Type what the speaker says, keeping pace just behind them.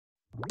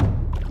No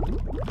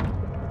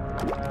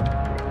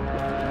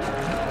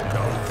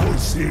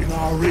voice in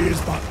our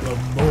ears but the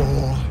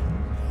more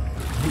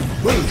we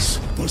release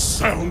the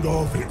sound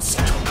of its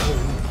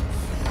tone.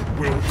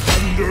 We'll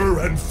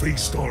plunder and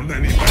feast on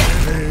any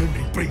man,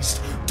 any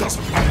beast.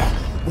 Doesn't matter,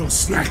 we'll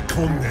snack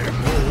on them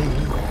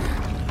all.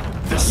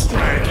 The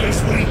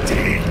stragglers we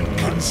didn't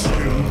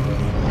consume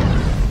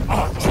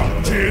are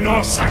dropped in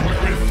our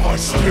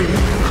sacrifice stew.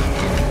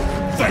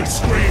 They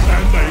scream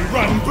and they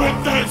run,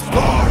 but that's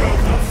part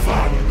of the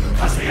fun,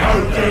 as the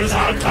ogres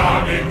are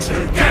coming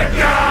to get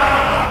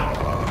ya!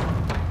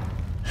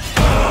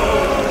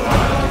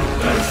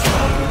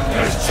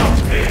 There's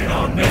chomping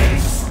on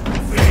knees,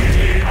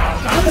 feeding our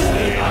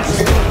family, our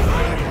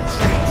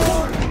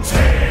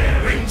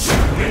tearing,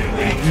 chewing,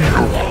 we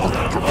kill for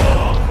them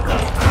all. The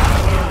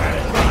power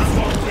and grub's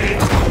what we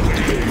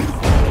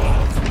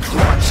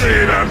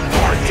crunching and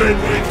biting,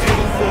 we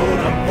kill for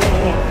them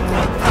all.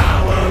 The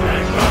power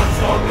and grub's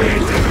what we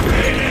do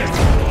it.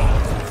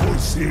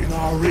 Voice in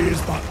our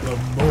ears, but the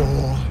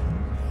more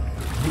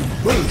we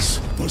release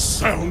the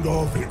sound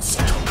of its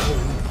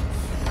tone.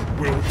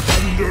 We'll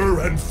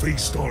plunder and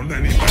feast on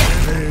any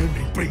man,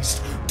 any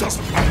beast.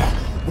 Doesn't matter,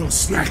 we'll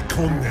snack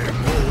on them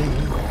all.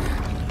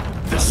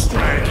 The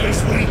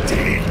stragglers we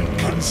didn't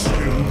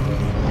consume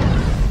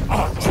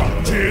are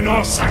dropped in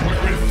our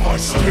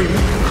sacrifice stew.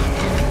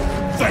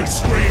 They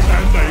scream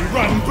and they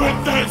run,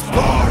 but that's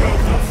part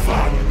of the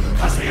fun,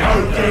 as the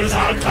ogres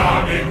are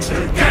coming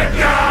to get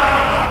ya!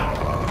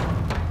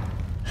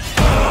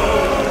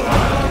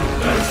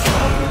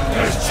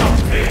 There's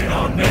chomping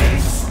on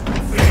knees,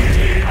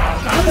 feeding our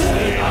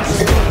family, our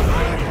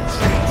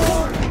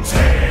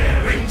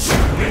tearing,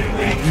 chewing,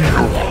 we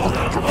kill for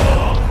them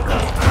all. The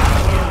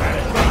power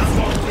and grub's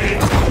what we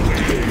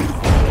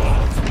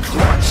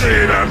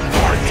crunching and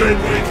biting,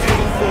 we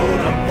kill for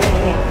them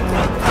all.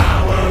 The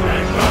power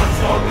and grub's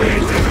what we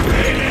do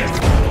it.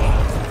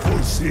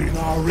 Voice in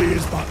our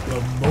ears, but the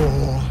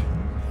more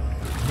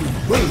we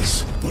release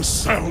the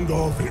sound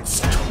of its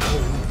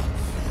tone.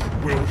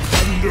 We'll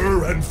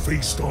plunder and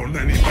feast on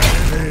any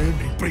man,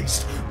 any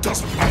beast.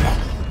 Doesn't matter,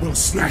 we'll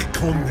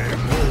snack on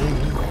them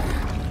all.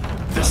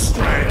 The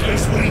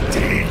stragglers we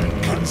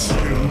didn't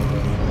consume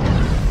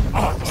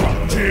are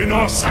dropped in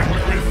our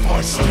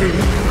sacrifice stew.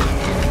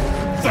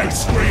 They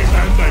scream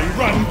and they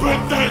run,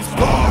 but that's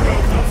part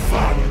of the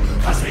fun,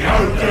 as the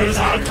ogres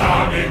are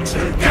coming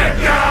to get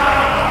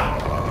ya!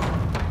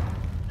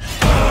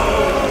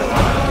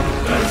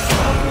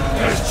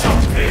 There's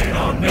chomping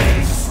on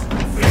knees,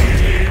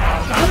 feeding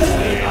our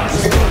family, our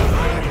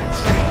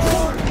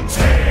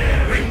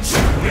tearing,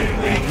 chewing,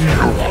 we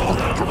kill for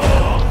them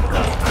all.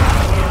 The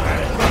power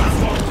and grub's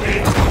what we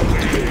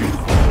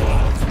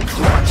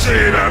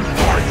crunching and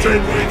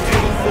biting, we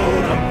kill for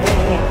them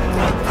all.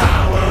 The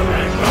power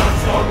and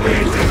grub's what we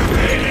do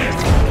it.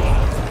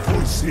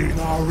 Voice in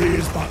our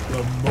ears, but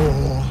the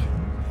more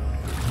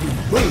we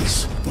release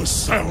the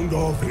sound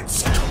of its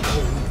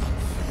tone.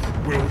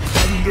 We'll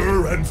plunder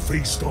and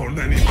feast on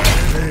any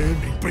man,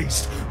 any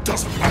beast.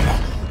 Doesn't matter,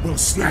 we'll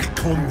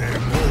snack on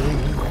them all.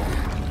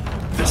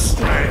 The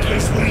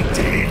stragglers we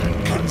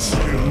didn't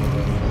consume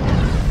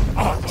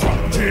are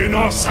dropped in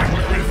our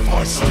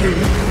sacrifice stew.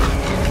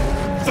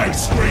 They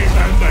scream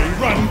and they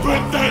run,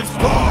 but that's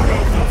part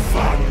of the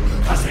fun,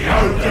 as the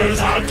ogres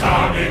are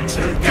coming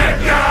to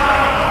get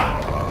ya!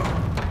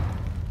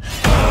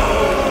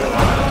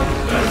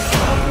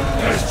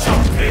 There's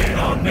chomping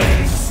on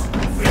knees,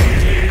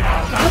 feeding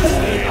our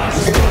family, our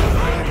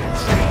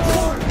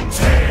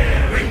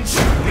tearing,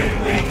 chewing,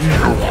 we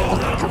kill for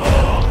them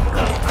all.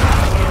 The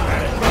power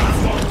and grub's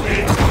what we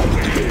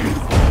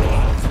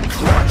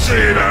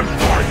crunching and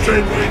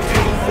biting, we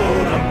kill for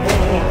them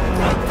all.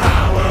 The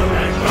power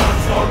and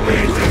grub's what we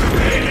do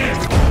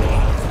it.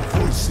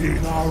 Voice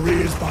in our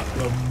ears, but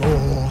the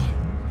more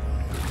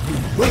we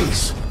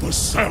release the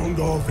sound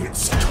of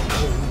its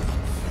tone.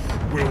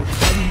 We'll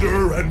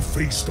plunder and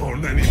feast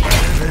on any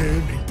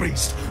man, any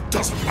beast.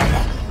 Doesn't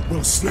matter,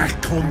 we'll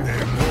snack on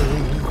them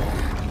all.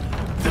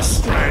 The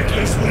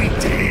stragglers we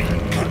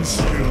didn't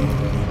consume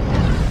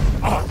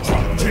are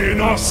dropped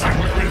in our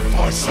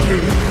sacrifice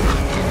stew.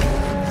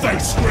 They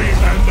scream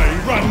and they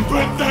run,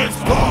 but that's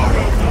part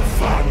of the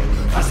fun,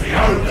 as the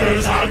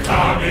ogres are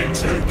coming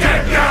to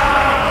get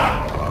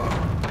ya!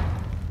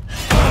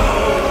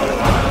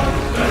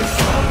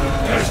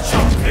 There's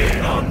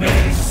chomping on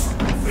knees,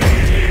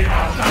 feeding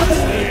our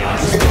family, our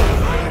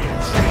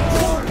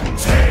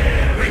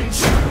tearing,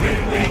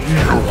 chewing, we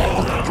kill for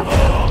them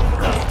all.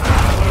 The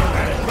power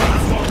and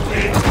grub's what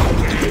we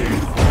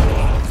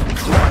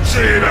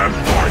crunching and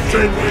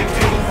biting, we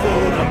kill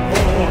for them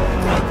all.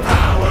 The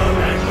power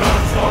and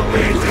grub's what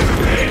we do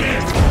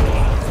it.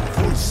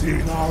 Voice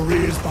in our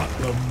ears, but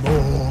the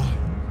more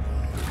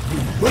we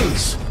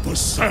release the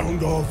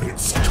sound of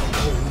its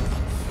tone.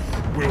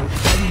 We'll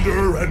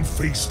plunder and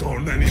feast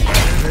on any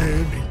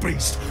man, any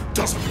beast.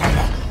 Doesn't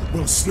matter,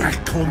 we'll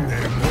snack on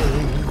them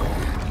all.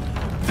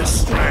 The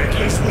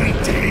stragglers we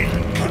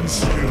didn't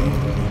consume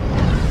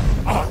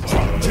are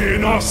dropped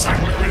in our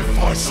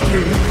sacrifice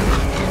stew.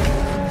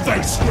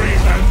 They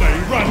scream and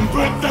run,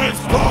 but that's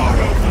part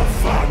of the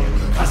fun,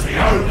 as the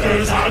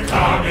ogres are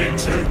coming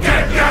to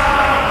get ya!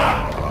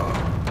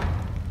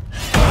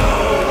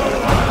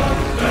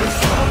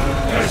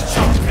 There's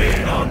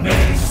chomping on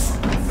this,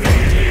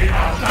 feeding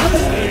our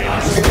guts, they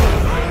are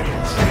swallowing,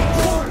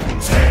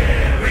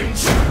 tearing,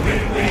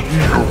 chewing, we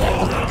kill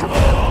all the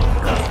more,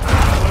 the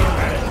power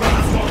and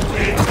grubs what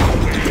we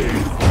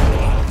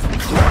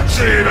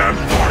crunching and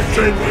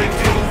biting, we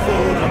kill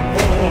for the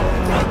more,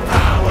 the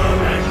power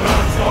and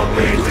grubs what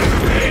we do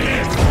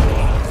it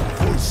for.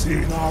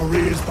 Voicing our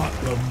ears, but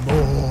the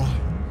more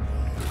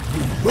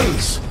we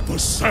race the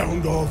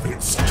sound of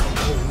its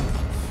tone.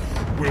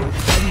 We'll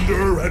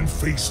plunder and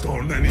feast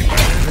on any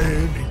man,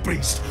 any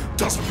beast.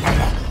 Doesn't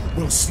matter,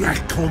 we'll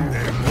snack on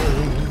them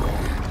all.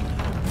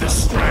 The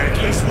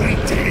stragglers we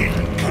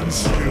didn't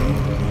consume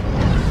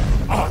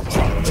are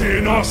dropped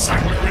in our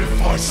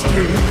sacrifice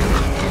stew.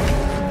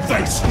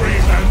 They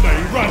scream and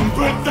they run,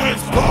 but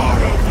that's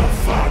part of the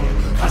fun,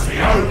 as the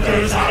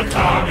ogres are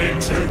coming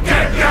to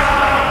get ya!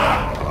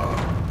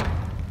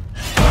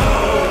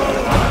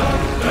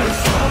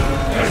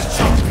 There's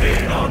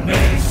chomping on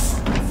this,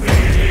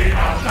 feeding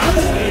our guts,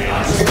 they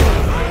are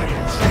swallowing,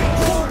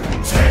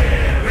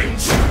 tearing,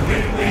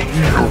 chewing, we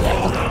kill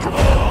all the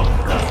more,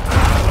 the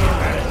power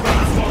and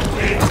grubs what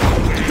we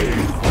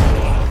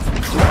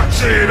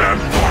crunching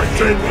and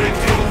biting, we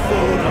kill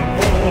for the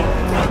more,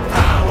 the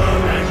power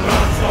and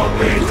grubs what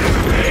we do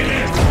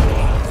it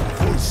for.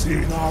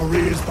 Voicing our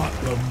ears, but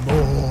the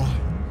more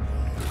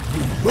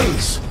we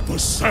race the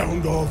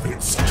sound of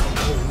its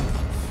tone.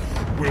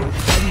 We'll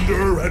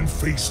plunder and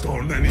feast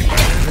on any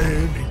man,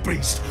 any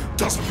beast.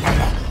 Doesn't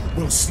matter,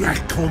 we'll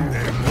snack on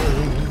them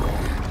all.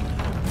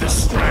 The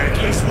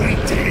stragglers we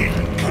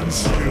didn't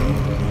consume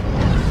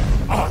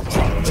are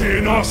dropped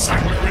in our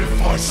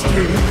sacrifice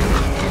stew.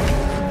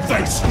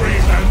 They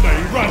scream and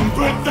they run,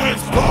 but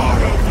that's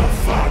part of the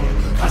fun,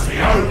 as the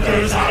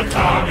ogres are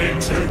coming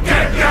to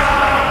get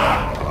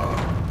ya!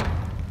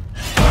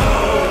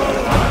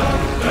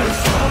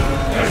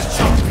 There's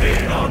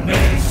chomping on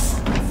this,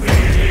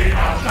 feeding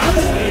our guts,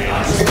 they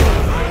are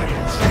swallowing,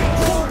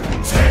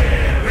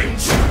 tearing,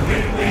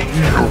 chewing, we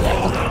kill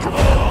all the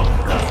more,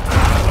 the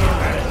power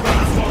and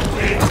grubs what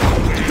we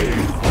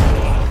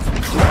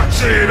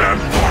crunching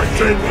and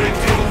biting, we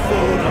kill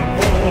for the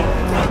more,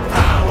 the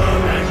power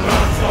and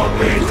grubs what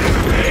we do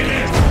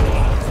it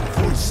for.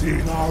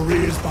 Voicing our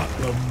ears, but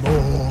the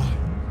more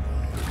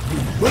we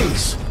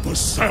race the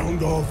sound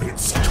of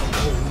its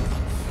tone.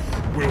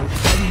 We'll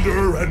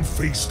plunder and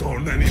feast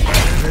on any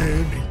man,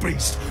 any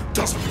beast.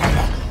 Doesn't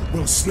matter,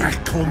 we'll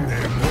snack on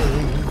them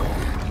all.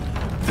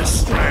 The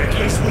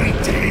stragglers we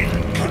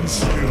didn't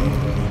consume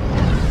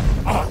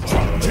are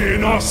dropped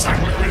in our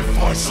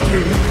sacrifice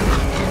stew.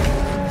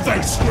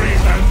 They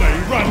scream and they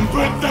run,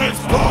 but that's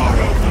part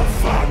of the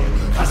fun,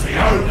 as the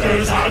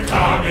ogres are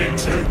coming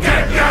to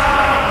get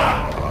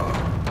ya!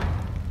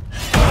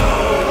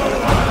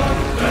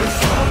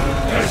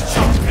 There's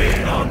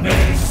chomping on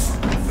this,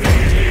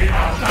 feeding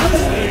our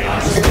guts, they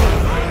are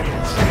swallowing,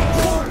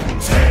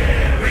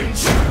 tearing,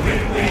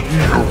 chewing, we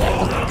kill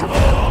all the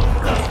more,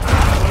 the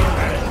power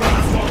and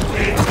grubs what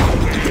we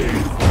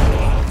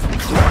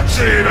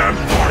crunching and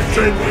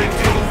biting, we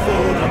kill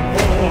for the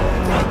more,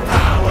 the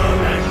power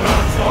and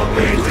grubs what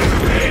we do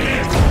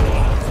it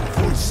for.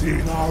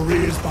 Voicing our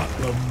ears, but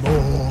the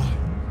more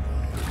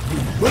we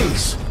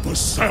race the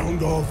sound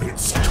of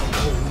its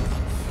tone.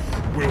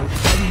 We'll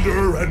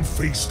plunder and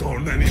feast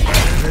on any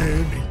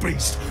man, any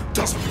beast.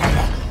 Doesn't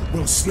matter,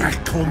 we'll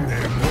snack on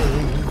them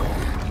all.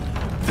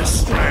 The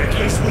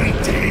stragglers we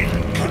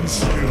didn't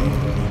consume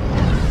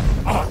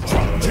are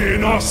dropped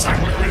in our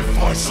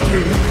sacrifice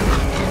stew.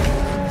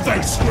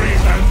 They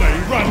scream and they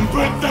run,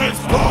 but that's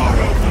part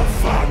of the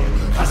fun,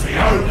 as the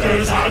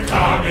ogres are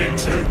coming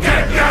to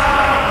get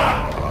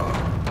ya!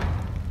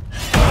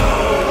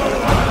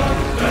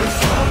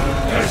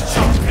 There's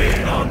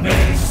chomping on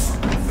this,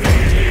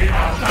 feeding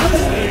our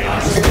guts, they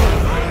are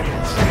swallowing,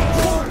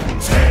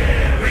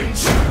 tearing,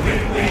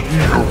 chewing, we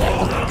kill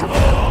all the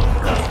more,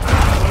 the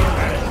power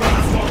and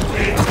grubs what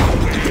we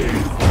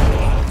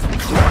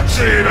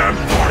crunching and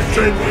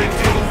biting, we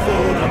kill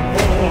for the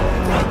more,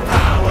 the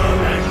power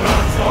and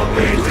grubs what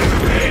we do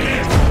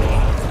it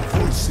for.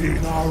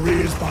 Voicing our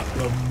ears, but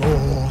the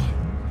more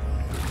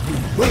we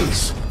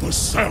race the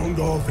sound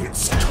of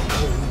its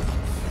tone.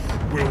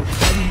 We'll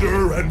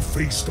plunder and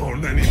feast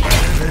on any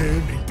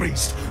man, any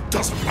beast.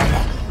 Doesn't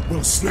matter,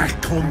 we'll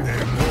snack on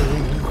them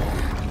all.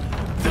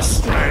 The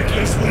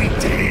stragglers we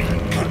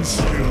didn't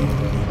consume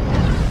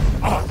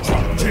are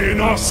dropped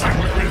in our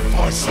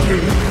sacrifice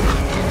stew.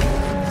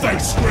 They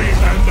scream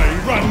and they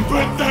run,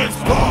 but that's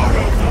part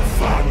of the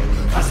fun,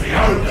 as the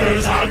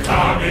ogres are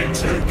coming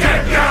to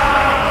get ya!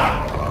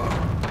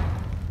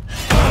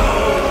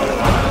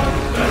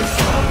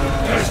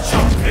 There's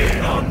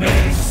chomping on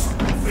this,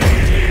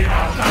 feeding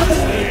our guts,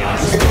 they are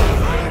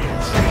swallowing,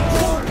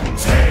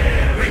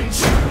 tearing,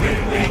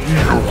 chewing, we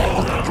kill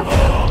all the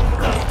more,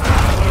 the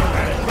power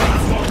and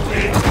grubs what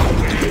we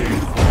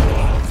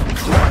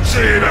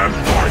crunching and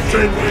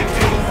biting, we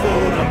kill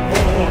for the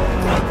more,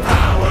 the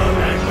power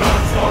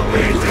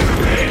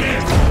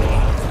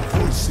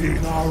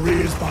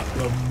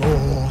the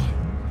more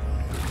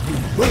we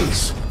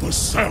race the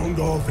sound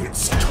of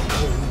its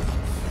toll.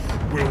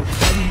 We'll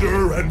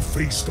plunder and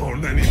feast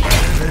on any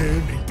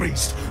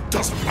beast.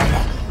 Doesn't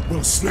matter,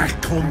 we'll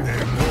snack on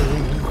them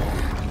all.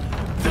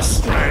 The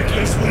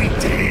stragglers we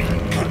did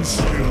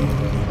consume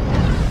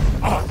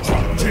are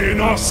dropped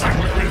in our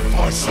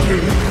sacrifice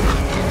too.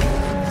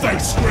 They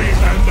scream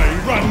and they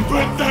run,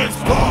 but that's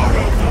part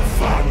of the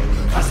fun,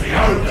 as the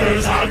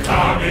ogres are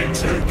coming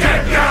to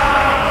get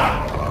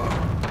ya!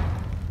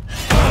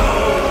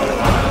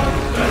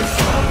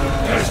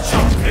 There's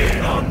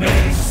chomping on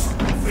knees,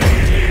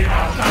 feeding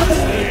our guts,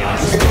 they are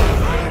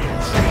slowly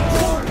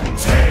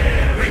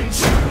tearing,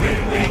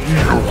 chewing, we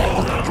kill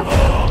all the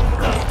more.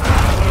 The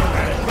power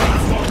and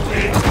grubs what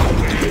we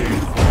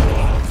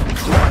for.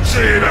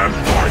 Crunching and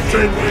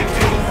biting, we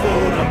kill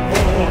for the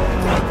more.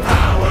 The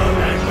power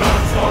and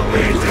grubs what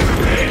we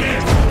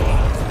it for.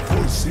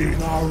 Voice in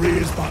our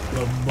ears, but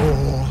the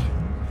more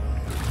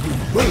we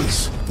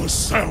race the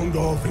sound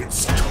of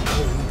its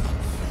toll.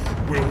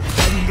 We'll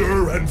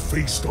plunder and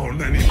feast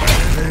on any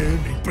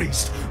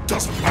beast.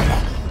 Doesn't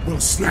matter, we'll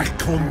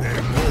snack on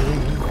them all.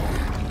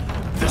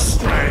 The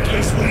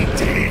stragglers we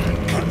did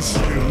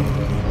consume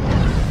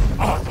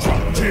are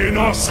dropped in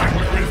our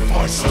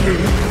sacrifice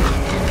too.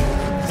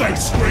 They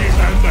scream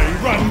and they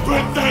run,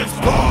 but that's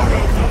part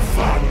of the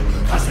fun,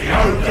 as the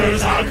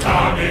ogres are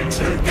coming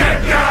to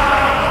get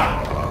ya!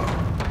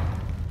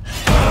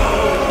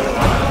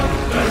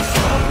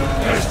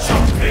 There's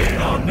chomping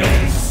on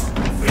knees,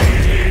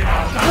 feeding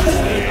our guts,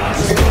 they are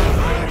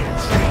slowly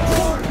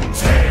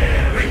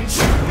tearing,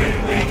 chewing,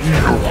 we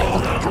kill all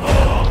the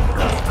more.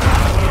 The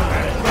power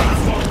and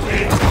grubs what we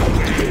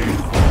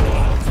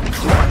for.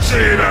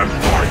 Crunching and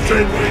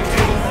biting, we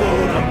kill for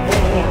the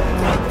more.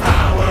 The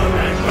power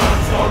and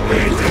grubs what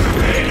we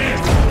it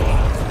for.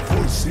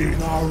 Voice in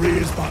our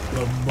ears, but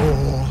the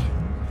more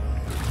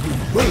we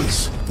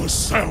race the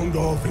sound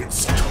of its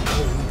toll.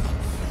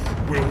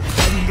 We'll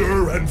plunder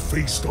and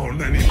feast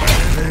on any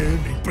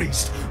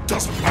beast.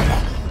 Doesn't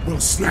matter, we'll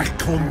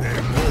snack on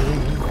them all.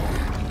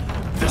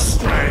 The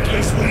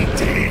stragglers we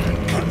did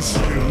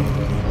consume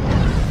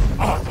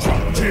are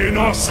dropped in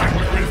our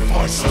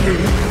sacrifice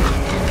too.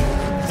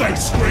 They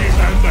scream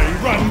and they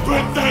run,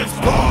 but that's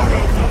part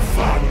of the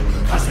fun,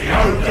 as the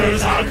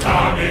ogres are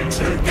coming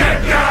to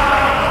get ya!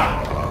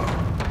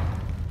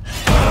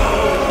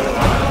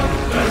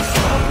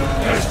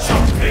 There's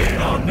chomping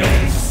on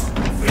knees,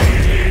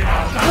 feeding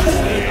our guts,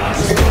 they are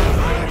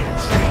slowly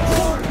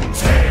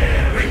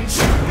tearing,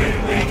 chewing,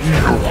 we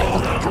kill all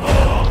the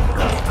more.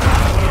 The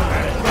power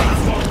and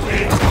grubs what we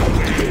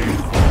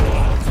for.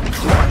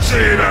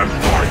 Crunching and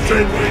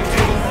biting, we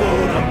kill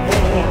for the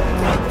more.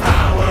 The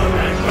power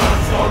and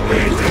grubs what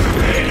we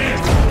it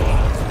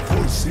for.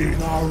 Voice in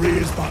our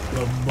ears, but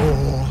the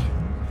more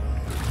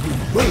we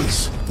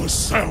race the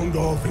sound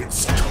of its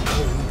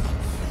toll.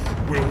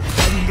 We'll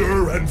plunder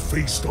and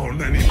feast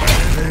on any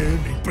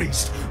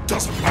beast.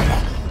 Doesn't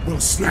matter, we'll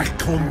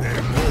snack on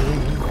them all.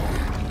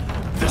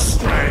 The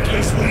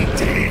stragglers we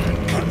did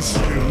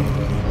consume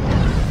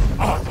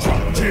are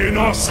dropped in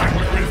our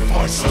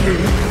sacrifice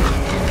too.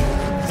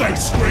 They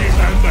scream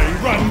and they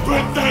run,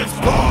 but that's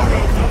part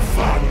of the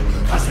fun,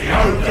 as the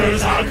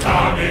ogres are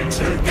coming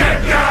to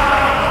get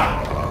ya!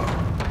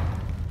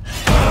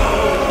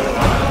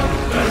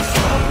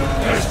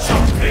 There's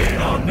chomping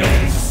on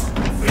knees,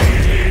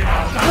 feeding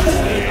our guts,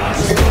 they are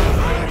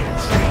slowly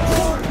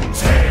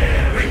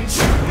tearing,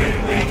 chewing,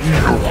 we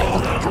kill all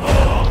the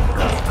more.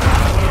 The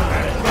power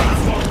and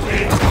grubs what we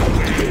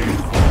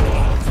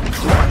for.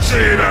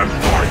 Crunching and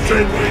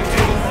biting, we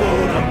kill for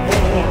the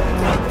more.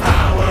 The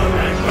power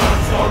and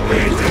grubs what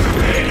we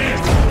it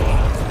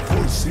for.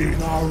 Voice in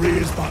our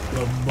ears, but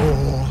the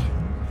more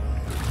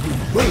we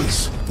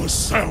race the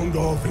sound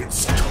of its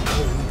toll.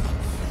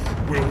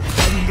 We'll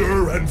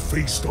plunder and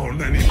feast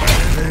on any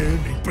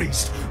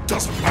beast.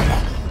 Doesn't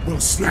matter, we'll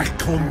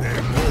snack on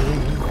them all.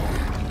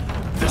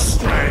 The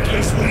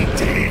stragglers we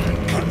did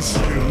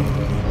consume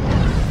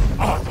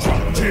are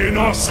dropped in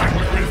our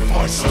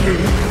sacrifice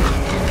too.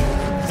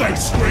 They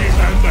scream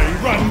and they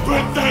run,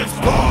 but that's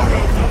part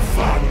of the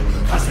fun,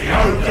 as the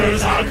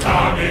ogres are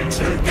coming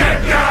to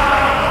get ya!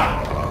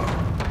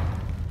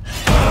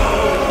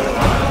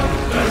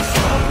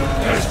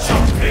 There's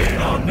chomping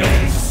on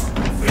knees,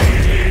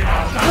 feeding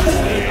our guts,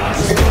 they are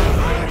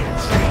slowly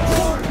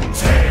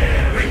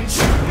tearing,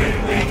 chewing,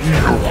 we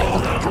kill all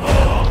the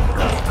more.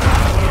 The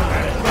power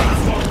and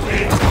grubs what we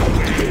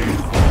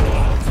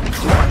for.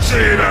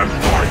 Crunching and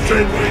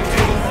biting, we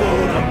kill for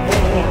the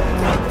more.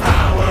 The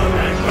power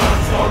and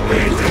grubs what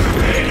we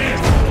it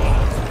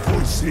for.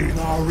 Voice in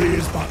our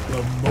ears, but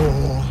the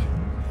more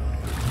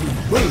we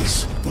race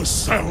the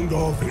sound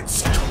of its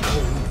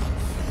toll.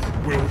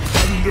 We'll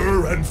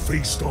plunder and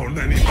feast on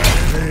any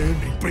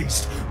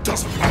beast.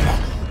 Doesn't matter,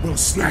 we'll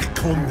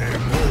snack on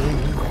them all.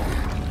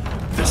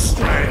 The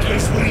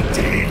stragglers we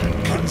did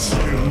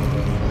consume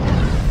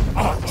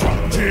are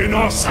dropped in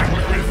our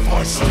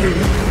sacrifice too.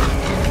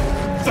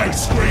 They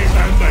scream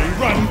and they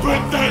run,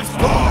 but that's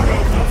part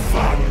of the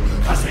fun,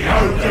 as the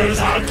ogres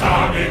are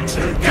coming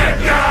to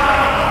get ya!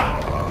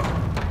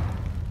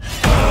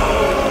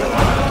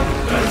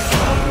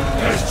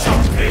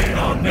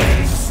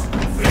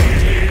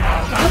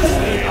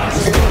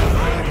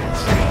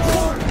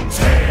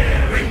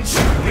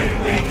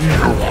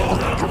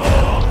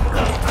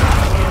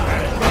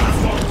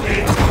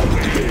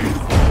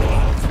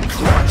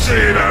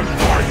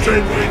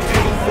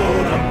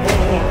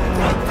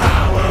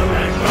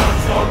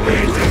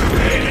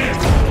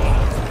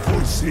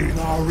 Voice in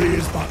our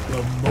ears, but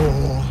the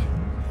more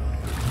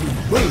we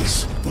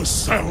waste the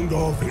sound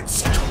of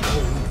its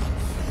tone.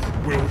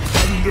 We'll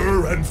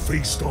plunder and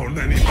feast on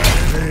any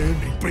man,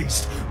 any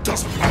beast.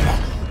 Doesn't matter,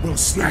 we'll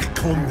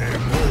snack on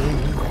them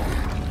all.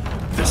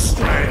 The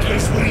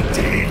stragglers we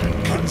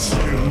didn't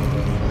consume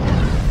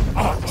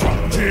are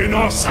dropped in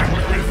our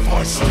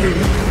sacrifice too.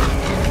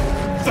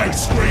 They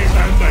scream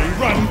and they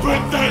run,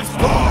 but that's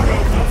part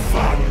of the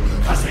fun,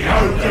 as the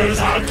ogres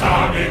are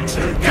coming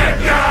to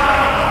get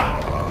ya!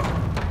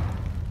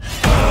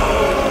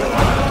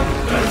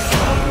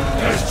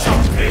 There's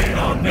chomping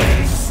on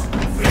this,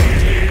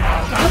 feeding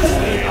our guts,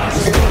 they are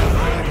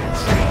swallowing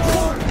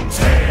trees,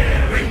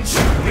 tearing,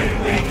 chewing,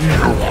 we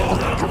kill all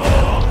the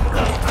more,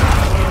 the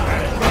power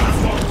and grubs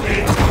what we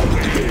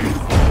believe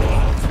for.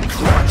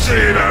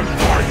 Crunching and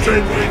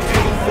biting, we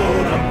kill for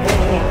the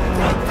more,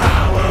 the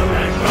power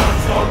and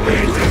grubs what we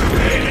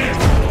believe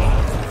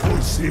for.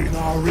 Voice in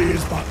our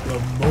ears, but the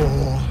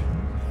more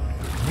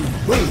we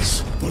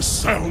waste the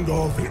sound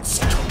of its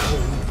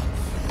tone.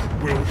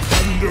 We'll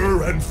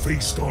plunder and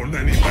feast on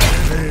any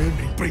man,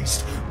 any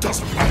beast.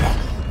 Doesn't matter,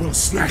 we'll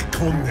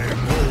snack on them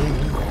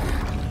all.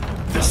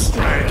 The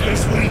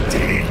stragglers we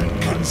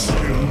didn't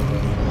consume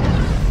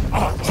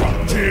are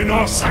dropped in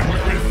our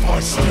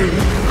sacrifice too.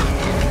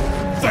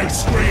 They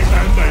scream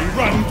and they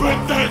run,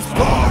 but that's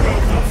part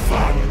of the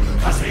fun,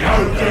 as the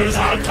ogres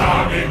are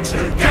coming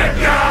to get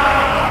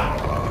ya!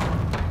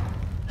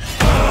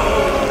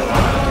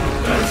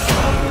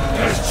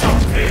 There's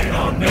chomping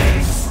on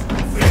this,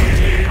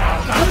 feeding our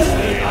guts,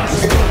 they are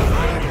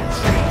swallowing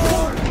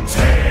trees,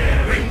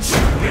 tearing,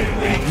 chewing,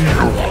 we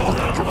kill all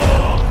the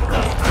more,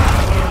 the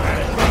power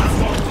and grubs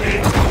what we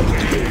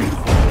believe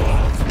for.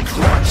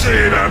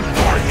 Crunching and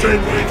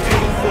biting, we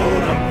kill for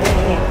the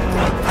more,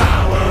 the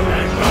power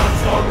and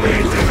grubs what we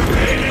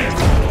believe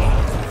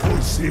for.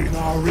 Voice in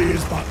our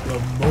ears, but the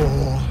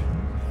more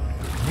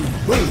we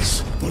waste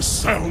the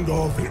sound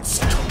of its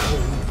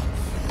tone.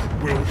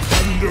 We'll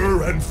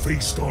plunder and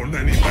feast on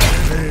any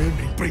man,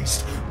 any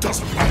beast.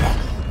 Doesn't matter,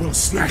 we'll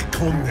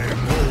snack on them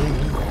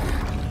all.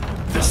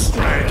 The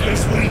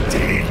stragglers we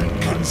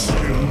didn't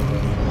consume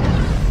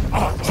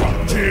are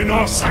dropped in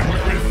our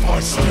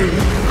sacrifice too.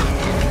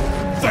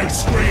 They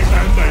scream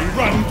and they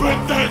run,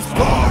 but that's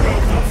part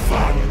of the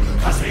fun,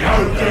 as the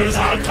ogres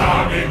are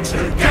coming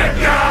to get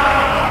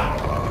ya!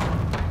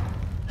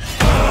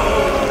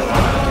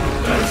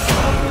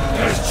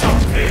 There's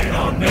chomping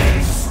on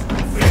this,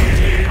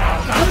 feeding our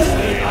guts,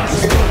 they are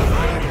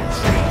swallowing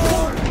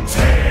trees,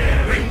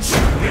 tearing,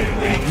 chewing,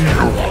 we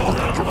kill all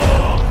the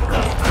more,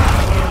 the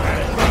power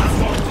and grubs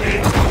what we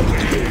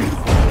believe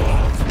for.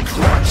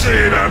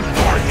 Crunching and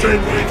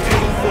biting, we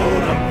kill for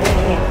the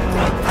more,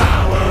 the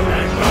power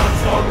and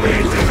grubs what we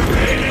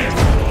believe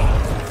for.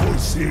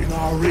 Voice in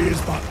our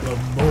ears, but the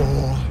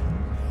more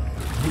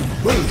we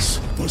waste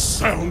the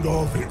sound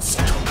of its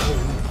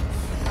tone.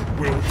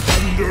 We'll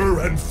plunder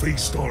and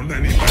feast on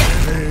any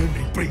man,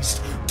 any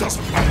beast.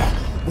 Doesn't matter,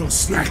 we'll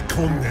snack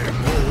on them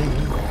all.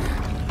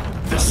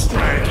 The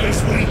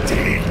stragglers we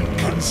didn't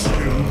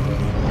consume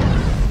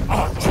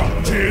are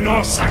dropped in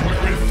our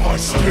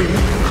sacrifice too.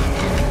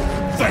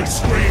 They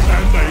scream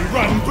and they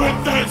run,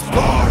 but that's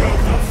part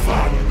of the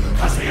fun,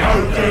 as the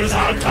ogres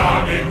are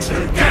coming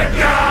to get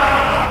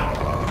ya!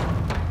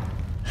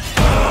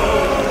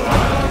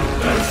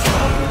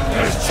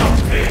 There's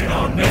chomping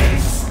on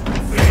this,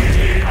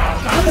 feeding our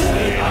guts,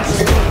 they are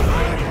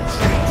swallowing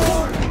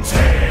trees,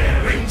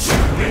 tearing,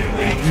 chewing,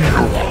 we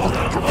kill all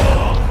the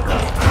more, the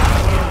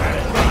power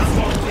and grubs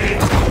what we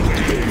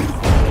believe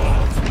for.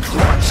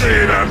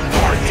 Crunching and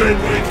biting,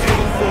 we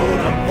kill for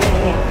the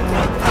more,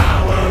 the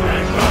power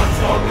and grubs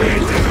what we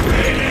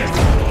believe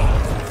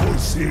for.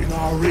 Voice in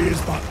our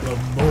ears, but the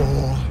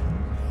more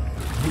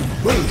we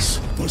waste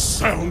the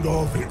sound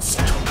of its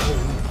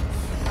tone.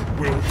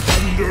 We'll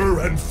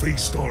plunder and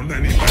feast on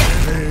any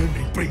man,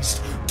 any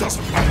beast.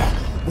 Doesn't matter,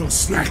 we'll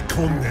snack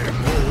on them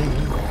all.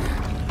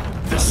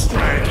 The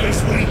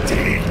stragglers we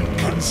didn't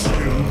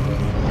consume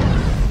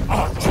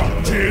are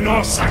dropped in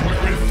our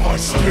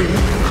sacrifice too.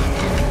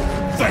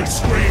 They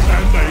scream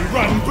and they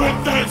run,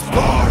 but that's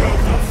part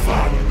of the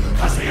fun,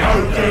 as the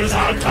ogres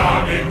are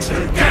coming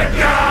to get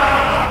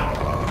ya!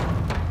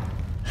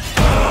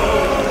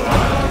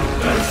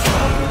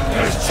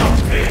 There's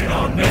chomping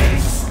on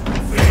this,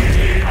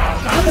 feeding our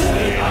guts,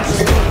 they are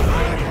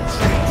swallowing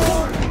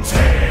trees,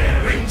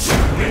 tearing,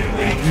 chewing,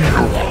 we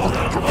kill all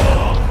the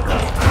more, the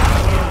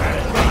power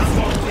and grubs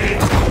what we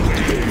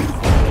believe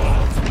for.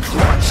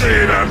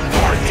 Crunching and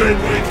biting,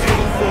 we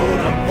kill for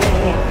the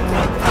more,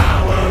 the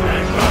power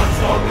and grubs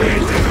what we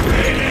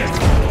believe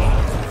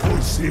for.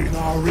 Voice in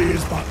our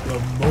ears, but the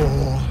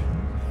more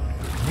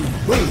we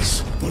waste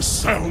the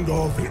sound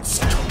of its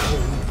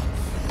tone.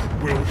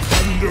 We'll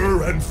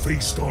plunder and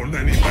feast on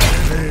any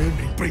man,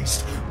 any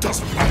beast.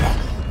 Doesn't matter,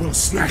 we'll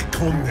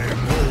snack on them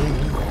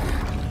all.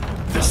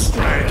 The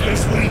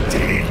stragglers we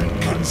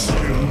didn't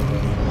consume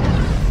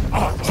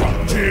are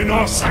dropped in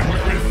our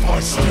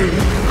sacrifice too.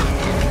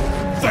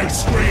 They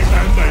scream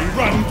and they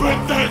run,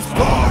 but that's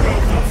part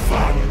of the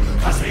fun,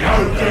 as the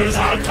ogres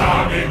are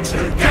coming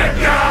to get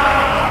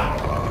ya!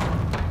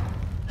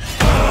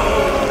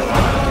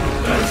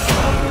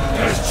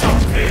 There's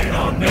chomping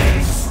on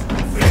this,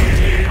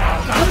 feeding our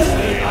guts,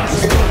 they are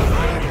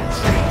swirling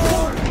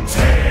trees,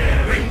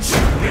 tearing,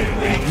 chewing,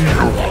 we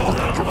kill all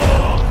the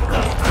more,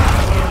 the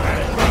power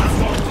and grubs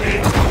what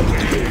we're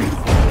going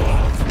for.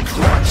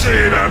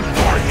 Crunching and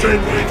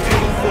biting, we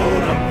kill for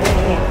the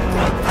more,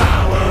 the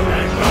power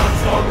and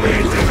grubs what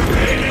we're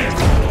doing it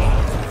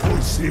for.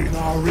 Voice in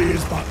our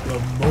ears, but the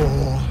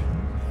more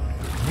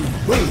we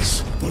race,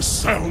 the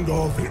sound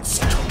of its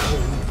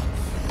tone.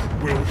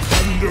 We'll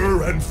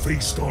plunder and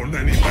feast on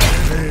any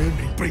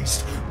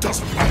beast.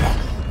 Doesn't matter,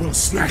 we'll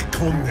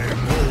snack on them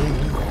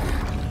all.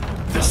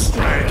 The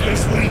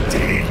stragglers we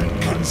did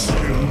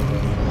consume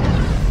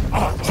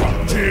are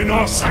dropped in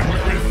our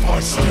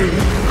sacrifice too.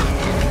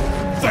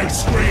 They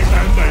scream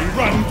and they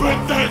run,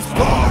 but that's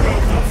part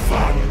of the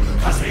fun,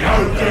 as the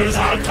ogres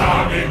are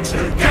coming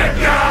to get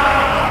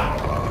ya!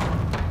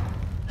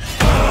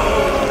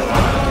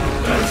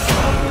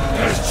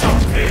 There's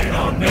chomping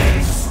on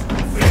this,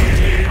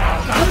 feeding our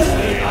guts,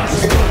 they are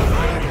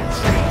swirling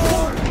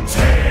trees,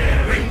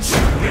 tearing,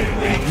 chewing,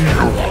 we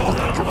kill all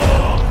the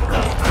more,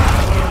 the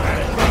power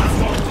and grubs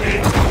what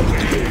we're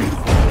going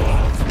for.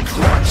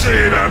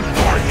 Crunching and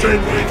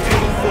biting, we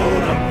kill for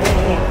the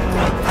more,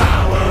 the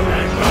power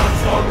and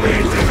grubs what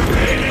we're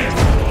doing it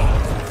for.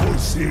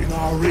 Voice in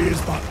our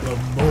ears, but the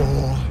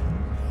more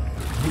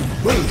we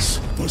race,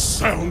 the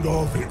sound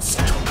of its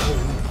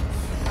tone.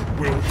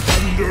 We'll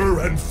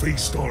plunder and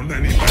feast on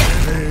any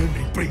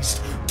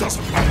beast.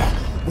 Doesn't matter,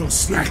 we'll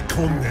snack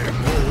on them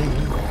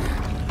all.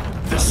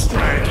 The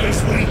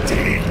stragglers we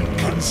did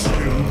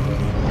consume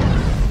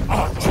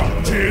are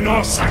dropped in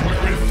our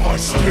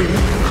sacrifice too.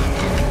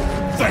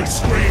 They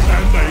scream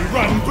and they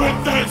run,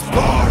 but that's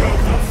part of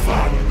the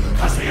fun,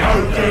 as the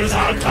ogres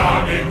are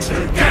coming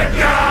to get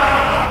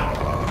ya!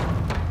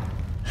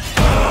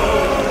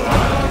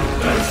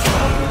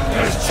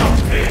 There's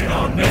chomping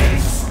on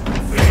this,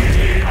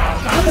 feeding our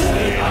guts,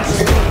 they are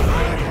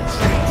swirling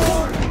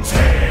trees,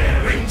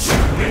 tearing,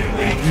 chewing,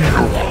 we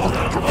kill all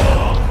the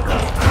more, the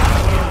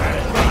power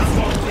and grubs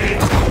what we're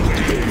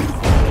going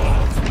for.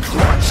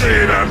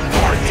 Crunching and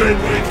biting,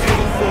 we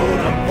kill for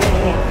the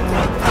more,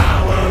 the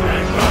power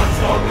and grubs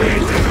what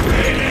we're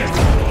doing it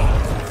for.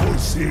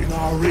 Voice in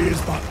our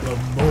ears, but the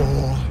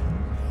more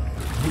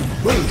we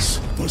race,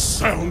 the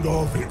sound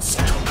of its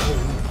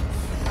tone.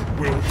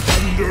 We'll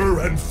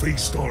plunder and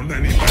feast on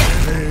any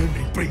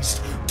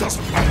beast.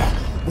 Doesn't matter,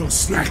 we'll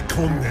snack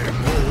on them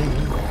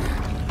all.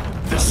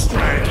 The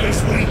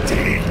stragglers we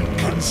did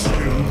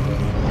consume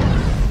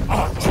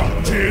are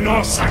dropped in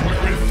our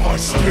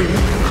sacrifice too.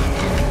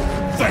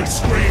 They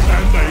scream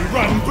and they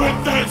run,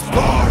 but that's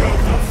part of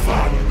the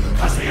fun,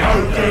 as the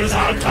ogres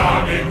are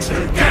coming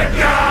to get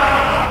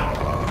ya!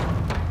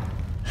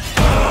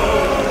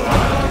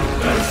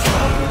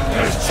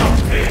 There's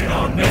chomping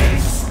on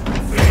this,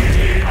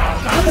 feeding our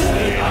guts,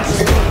 they are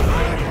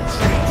swirling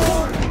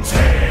trees,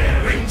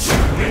 tearing,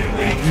 chewing,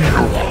 we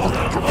kill all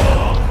the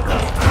more, the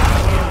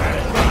power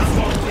and grubs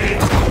what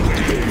we're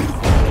going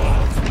for.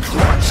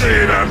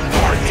 Crunching and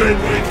biting,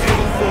 we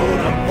kill for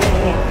the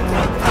more,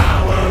 the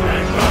power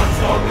and grubs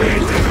what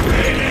we're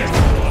doing it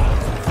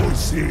for.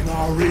 Voice in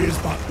our ears,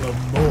 but the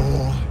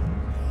more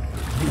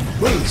we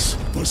race,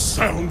 the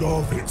sound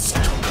of its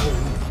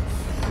tone.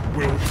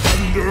 We'll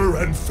plunder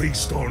and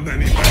feast on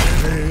any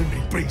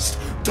beast.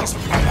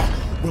 Doesn't matter,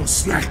 we'll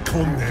snack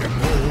on them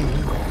all.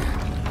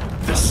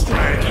 The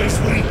stragglers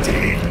we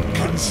did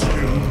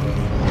consume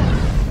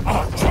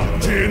are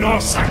dropped in our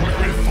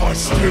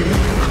sacrifice too.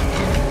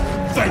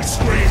 They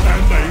scream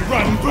and they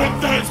run,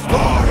 but that's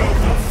part of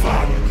the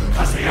fun,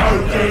 as the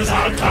ogres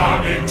are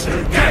coming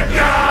to get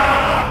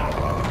ya!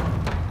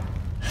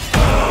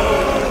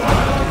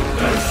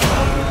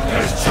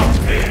 There's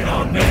chomping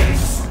on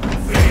this,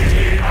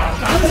 feeding our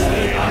guts,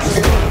 they are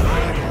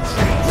swirling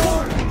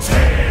trees,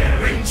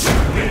 tearing,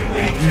 chewing,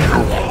 we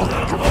kill all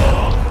the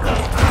more, the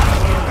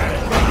power and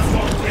grubs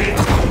what we're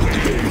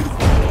going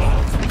for.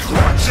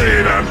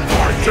 Crunching and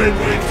biting,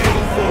 we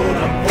kill for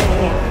the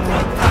more,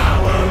 the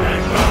power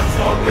and grubs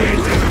what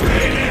we're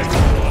doing it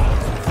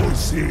for.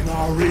 Voice in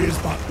our ears,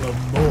 but the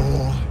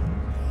more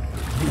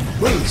we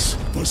race,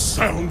 the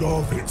sound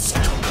of its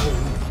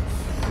tone.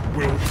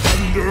 We'll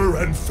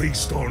plunder and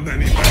feast on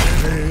any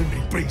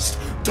beast.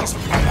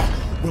 Doesn't matter,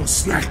 we'll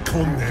snack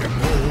on them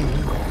all.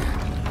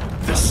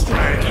 The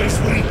stragglers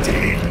we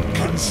did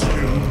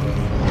consume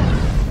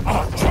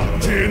are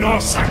dropped in our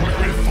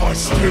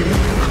sacrifice too.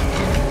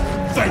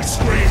 They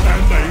scream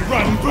and they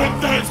run,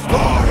 but that's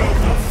part of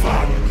the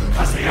fun,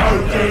 as the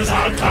ogres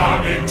are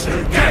coming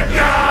to get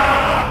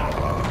ya!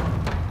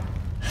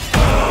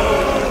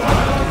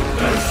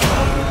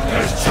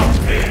 There's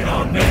chomping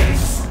on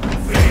this,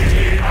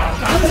 feeding our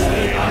guts,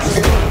 they are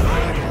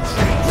swirling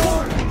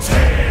trees,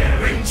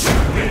 tearing,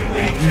 chewing,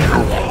 we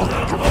kill all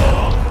the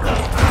more, the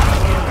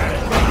power and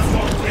grubs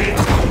what we're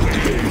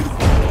going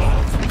for.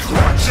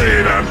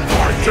 Crunching and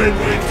biting,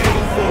 we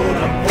kill for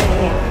the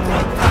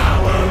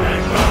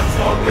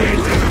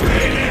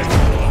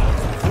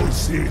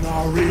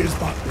our ears,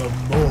 but the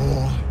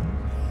more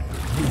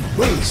we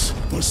race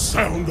the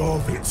sound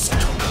of its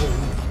toll.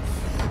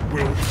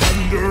 We'll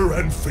plunder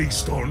and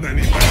feast on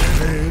any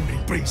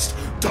beast.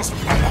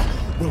 Doesn't matter,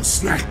 we'll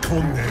snack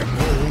on them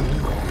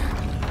all.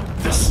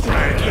 The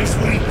stragglers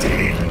we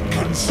did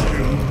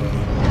consume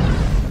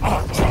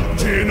are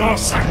dropped in our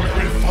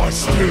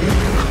sacrifice too.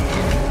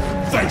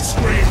 They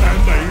scream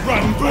and they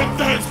run, but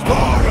that's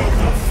part of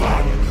the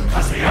fun,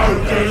 as the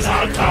ogres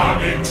are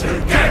coming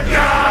to get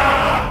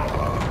ya!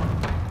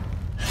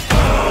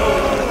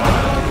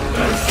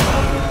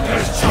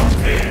 There's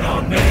chomping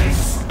on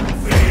knees,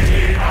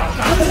 feeding our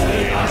guts, we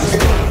are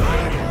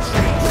stirring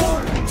trees,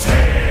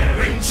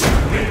 tearing,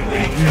 chewing,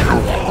 we kill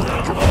all the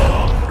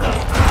more. The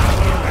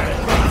power and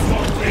grub's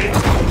what we're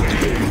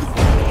going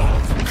for.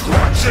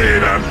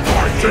 Crunching and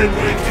biting,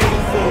 we kill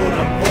for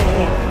the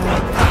more. The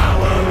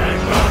power and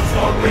grub's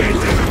what we're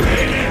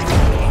doing it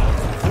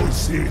for.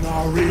 Voice in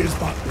our ears,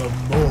 but the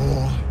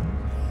more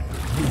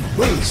we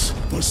race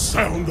the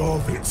sound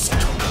of its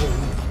toll.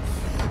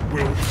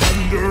 We'll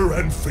plunder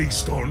and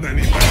feast on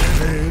any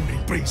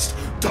beast.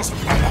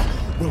 Doesn't matter,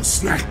 we'll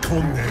snack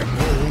on them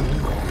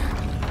all.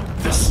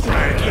 The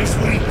stragglers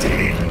we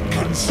did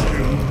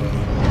consume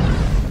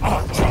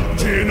are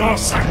dropped in our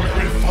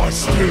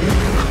sacrifice too.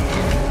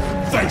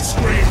 They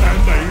scream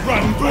and they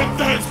run, but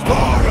that's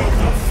part of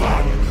the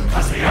fun,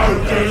 as the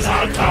ogres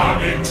are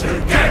coming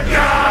to get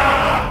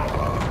ya!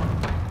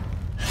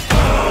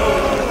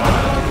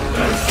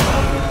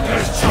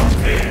 There's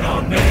chomping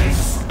on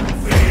knees,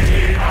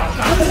 feeding our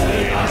guts, we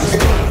are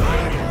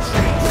stirring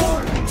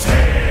trees,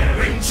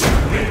 tearing,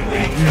 chewing,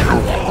 we kill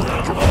all the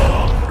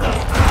more. The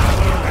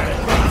power and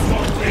grub's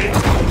what we're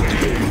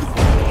going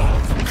for.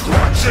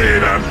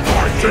 Crunching and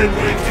biting,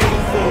 we kill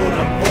for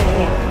the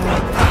more. The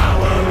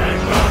power and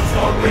grub's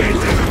what we're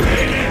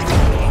doing it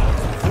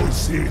for.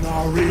 Voice in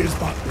our ears,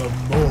 but the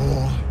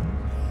more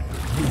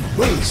we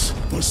race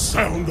the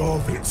sound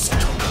of its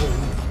toll.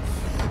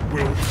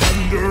 We'll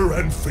plunder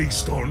and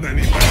feast on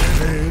any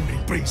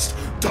beast.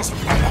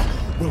 Doesn't matter,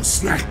 we'll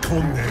snack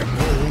on them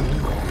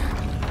all.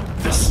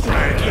 The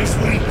stragglers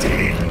we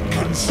did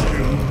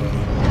consume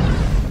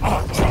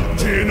are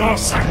dropped in our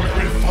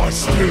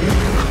sacrifice too.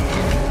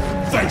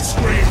 They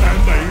scream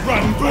and they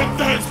run, but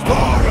that's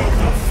part of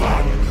the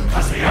fun,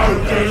 as the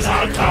ogres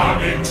are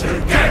coming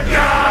to get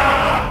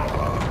ya!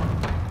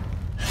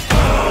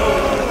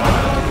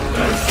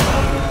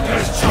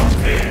 There's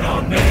chomping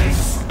on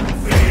knees,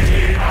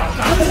 feeding our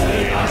guts, we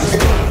are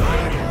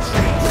stirring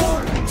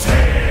trees,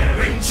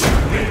 tearing,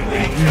 chewing,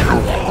 we kill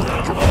all the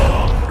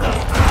more. The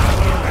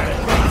power and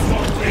grub's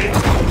what we're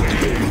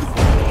going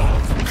for.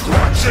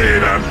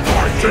 Crunching and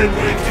biting,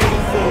 we kill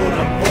for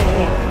the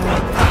more. The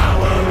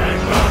power and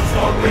grub's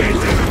what we're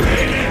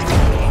doing it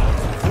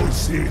for.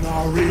 Voice in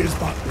our ears,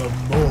 but the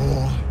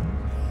more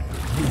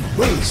we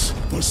race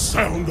the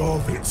sound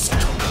of its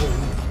toll.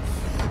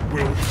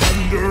 We'll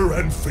plunder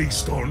and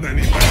feast on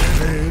any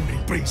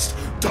beast.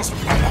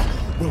 Doesn't matter,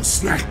 we'll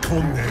snack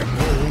on them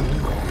all.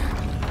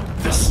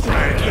 The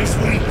stragglers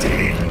we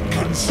did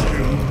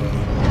consume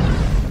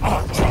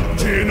are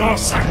dropped in our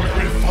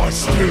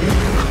sacrifice too.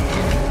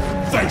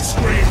 They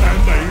scream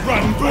and they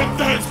run, but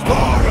that's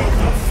part of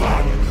the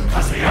fun,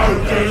 as the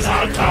ogres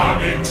are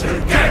coming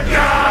to get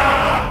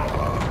ya!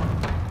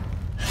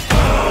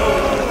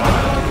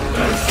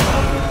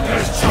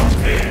 There's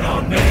chomping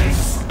on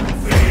knees,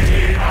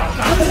 feeding our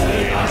guts, we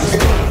are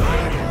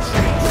stirring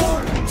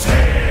trees,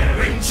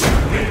 tearing,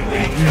 chewing,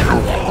 we kill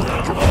all the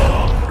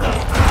more. The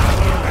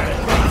power and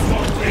grub's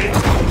what we're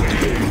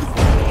going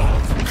for.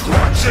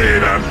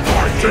 Crunching and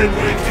biting,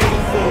 we kill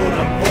for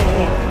the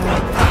more. The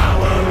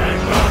power and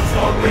grub's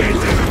what we're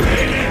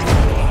doing it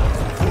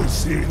for.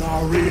 Voice in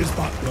our ears,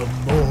 but the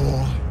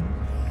more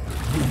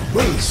we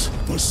race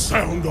the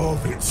sound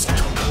of its toll.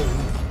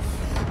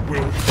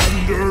 We'll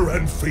plunder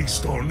and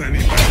feast on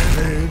any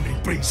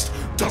beast.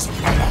 Doesn't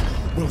matter,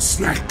 we'll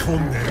snack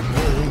on them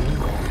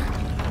all.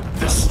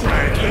 The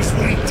stragglers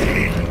we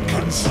did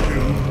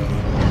consume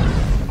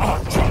are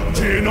dropped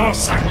in our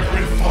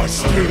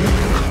sacrifice too.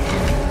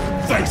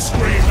 They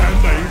scream and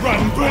they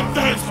run, but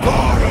that's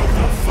part of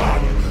the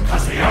fun,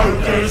 as the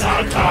ogres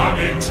are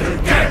coming to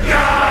get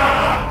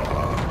ya!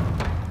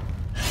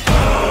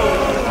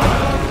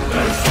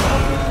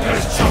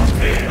 There's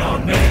chomping on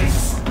knees,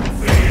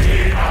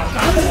 feeding our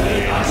guts, we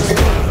are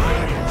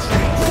stirring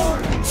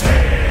trees,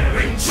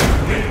 tearing,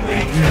 chewing, we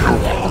kill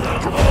all the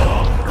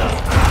more. The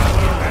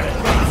power and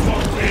grub's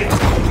what we're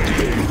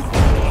going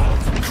for.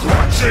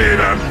 Crunching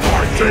and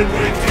biting,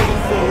 we kill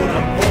for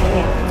the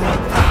more. The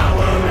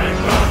power and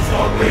grub's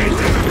what we're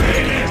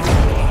doing it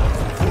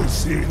for.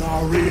 Voice in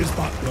our ears,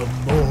 but the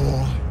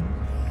more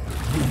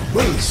we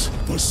race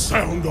the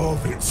sound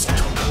of its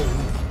toll.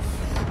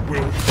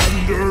 We'll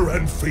plunder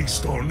and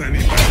feast on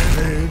any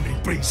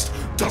beast.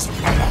 Doesn't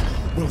matter,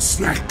 we'll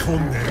snack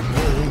on them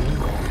all.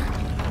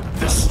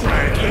 The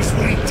stragglers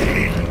we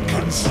did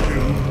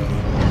consume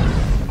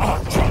are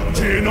dropped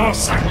in our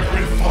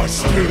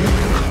sacrifice too.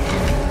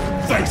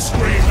 They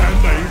scream and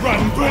they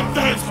run, but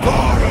that's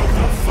part of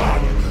the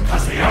fun,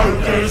 as the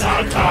ogres are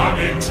are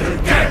coming to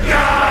get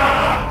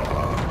ya!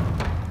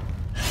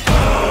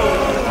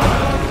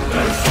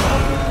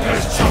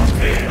 There's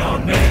chomping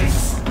on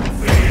this,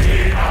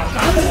 feeding our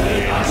guns,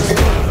 they are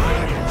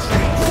swallowing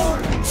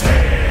trees,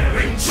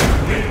 tearing,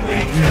 chewing, we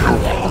kill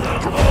all the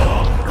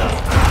more, the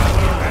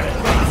power and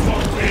that's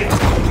what we're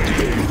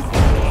going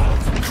for.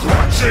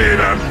 Clutching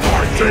and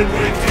fighting,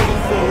 we kill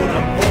for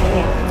the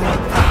more, the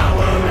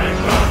power and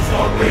that's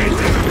what we're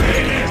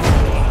doing it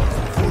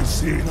for. Voice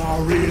in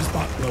our ears,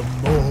 but the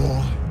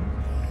more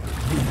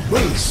we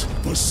race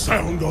the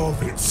sound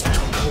of its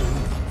tone.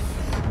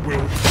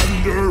 We'll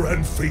thunder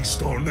and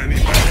feast on any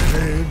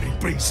man, any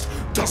beast.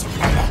 Doesn't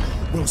matter,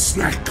 we'll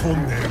snack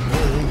on them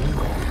all.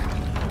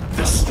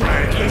 The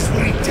stragglers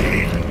we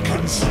didn't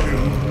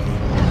consume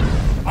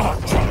are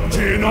dropped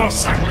in our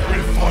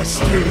sacrifice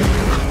too.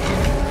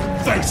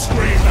 They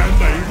scream and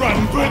they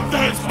run, but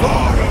that's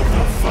part of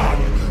the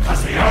fun, as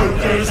the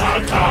ogres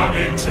are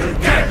coming to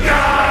get ya!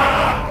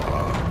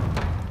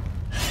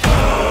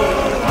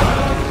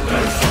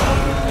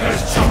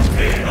 There's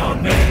chomping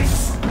on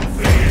this,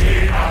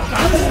 feeding our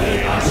guns, they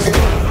are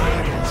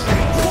swallowing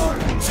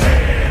trees,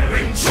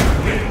 tearing,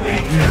 chewing, we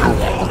kill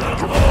all the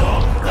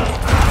more, the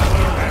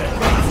power and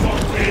that's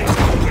what we're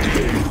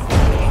going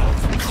for.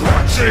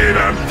 Clutching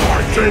and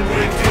fighting,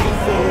 we kill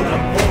for the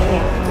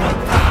more, the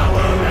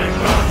power and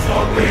that's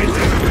what we're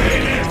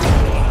doing it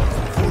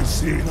for. Voice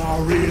in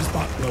our ears,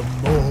 but the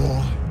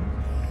more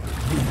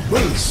we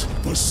race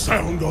the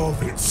sound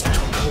of its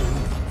tone.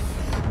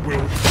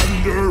 We'll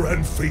thunder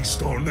and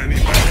feast on any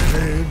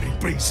man, any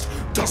beast.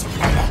 Doesn't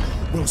matter,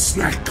 we'll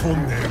snack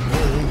on them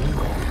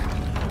all.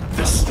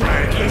 The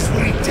stragglers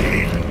we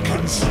didn't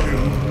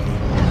consume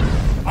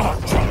are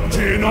dropped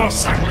in our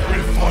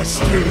sacrifice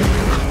too.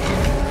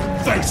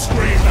 They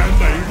scream and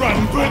they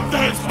run, but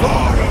that's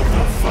part of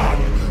the fun,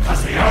 as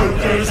the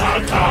ogres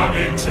are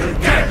coming to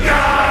get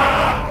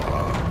ya!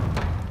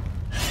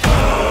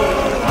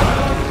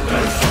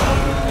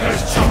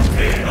 There's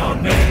chomping on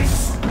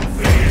this,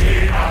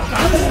 feeding our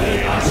guns,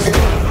 they are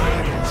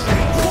swallowing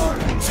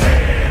trees,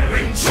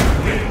 tearing,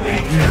 chewing, we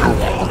kill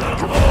all the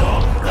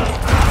more, the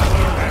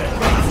power and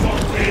that's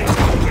what we're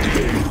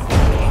going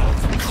for.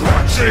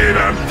 Clutching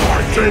and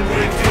fighting,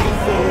 we kill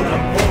for the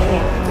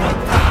more, the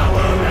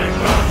power and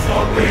that's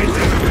what we're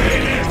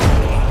doing it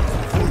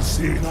for. Voice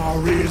in our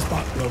ears,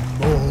 but the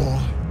more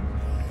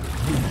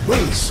we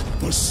race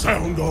the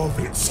sound of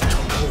its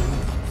tone.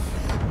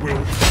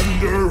 We'll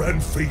thunder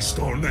and feast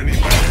on any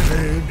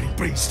man, any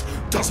beast.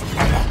 Doesn't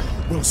matter,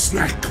 we'll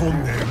snack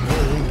on them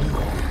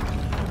all.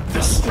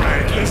 The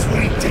stragglers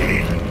we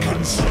didn't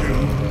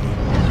consume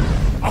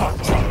are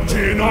dropped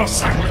in our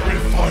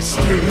sacrifice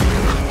too.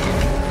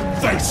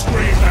 They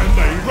scream and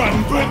they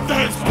run, but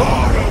that's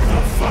part of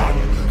the fun,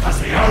 as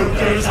the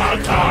ogres are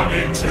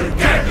coming to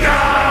get ya!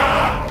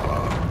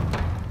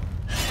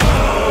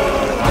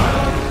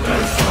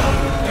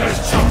 There's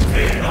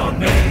chomping on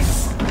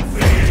this,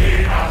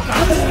 feeding our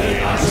guns, they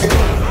are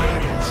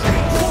swallowing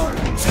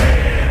trees,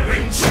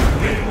 tearing,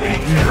 chewing, we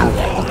kill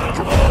all the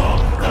more,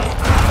 the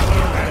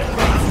power and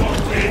that's what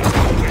we're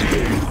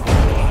going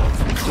for.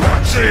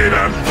 Clutching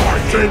and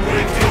fighting, we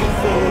kill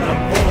for the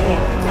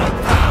more, the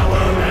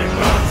power and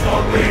that's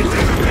what we're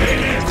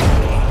doing it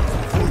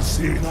for. Voice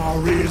in our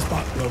ears,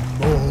 but the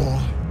more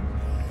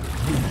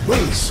we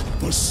race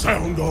the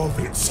sound of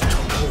its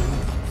tone.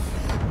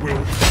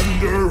 We'll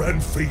thunder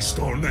and feast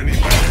on any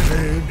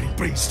man, any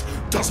beast.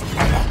 Doesn't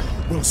matter,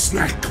 we'll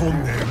snack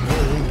on them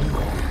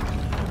all.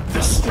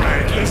 The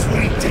stragglers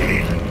we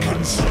didn't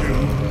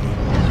consume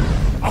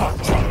are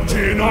dropped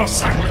in our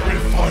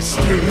sacrifice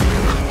too.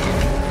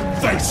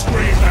 They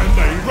scream and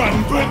they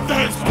run, but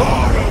that's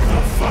part of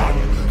the fun,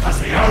 as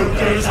the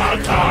ogres are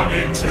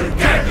coming to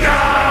get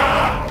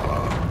ya!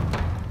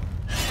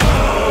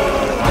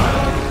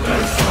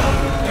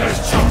 There's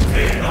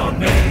chomping on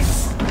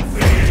this,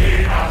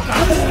 feeding our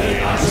guns, they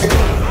are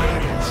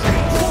swallowing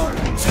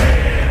trees,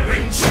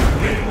 tearing,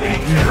 chewing, we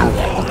kill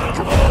all the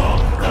more,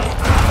 the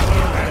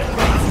power and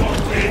that's what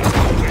we're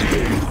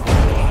going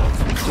for.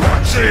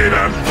 Clutching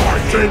and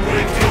fighting, we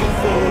kill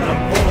for the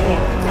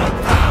more, the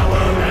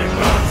power and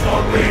that's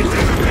what we're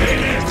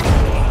doing it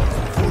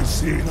for. Voice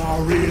in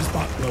our ears,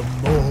 but the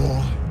more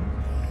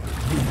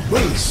we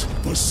race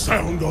the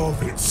sound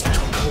of its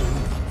tone.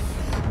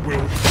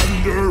 We'll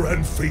thunder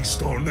and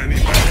feast on any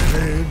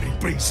man, any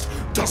beast.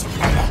 Doesn't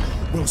matter,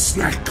 we'll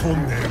snack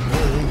on them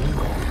all.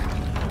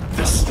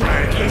 The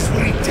stragglers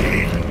we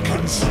didn't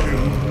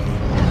consume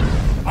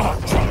are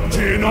dropped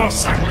in our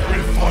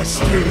sacrifice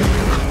too.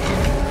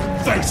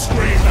 They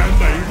scream and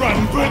they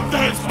run, but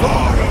that's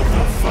part of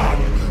the fun,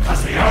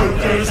 as the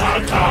ogres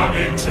are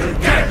coming to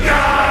get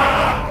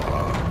ya!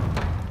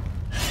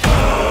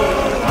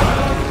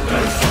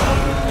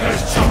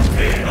 There's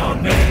chomping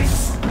on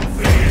this,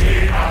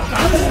 feeding our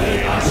guns, they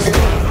are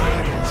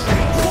swallowing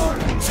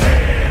trees,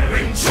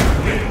 tearing,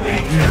 chewing, we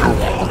kill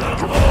all the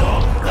more,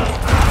 the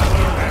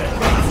power and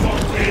that's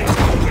what we're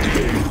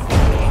going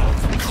for.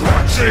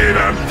 Clutching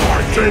and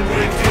fighting,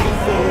 we kill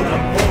for the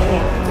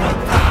more, the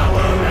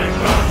power and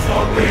that's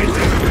what we're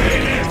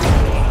doing it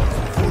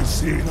for.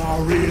 in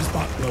our ears,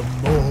 but the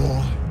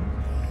more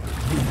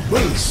we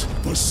release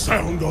the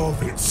sound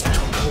of its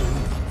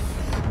tone,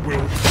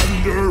 we'll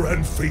plunder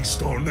and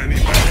feast on any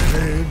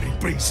man, any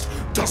beast,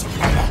 doesn't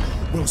matter,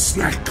 we'll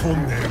snack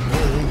on them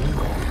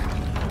all.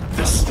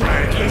 The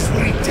stragglers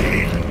we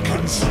didn't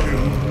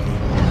consume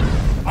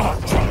are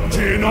dropped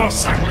in our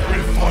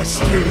sacrifice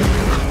too.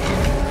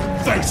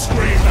 They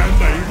scream and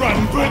they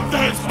run, but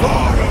that's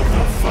part of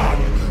the fun,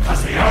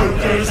 as the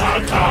ogres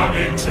are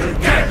coming to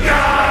get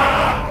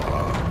ya!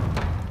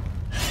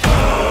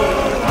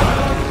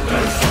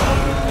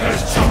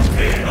 There's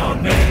chomping on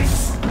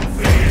knees,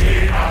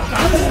 feeding our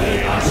guts, they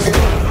are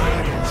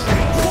swallowing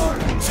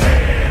trees,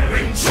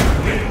 tearing,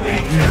 chewing, we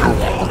kill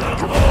all the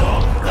more,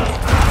 the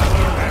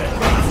power and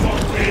grubs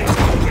what we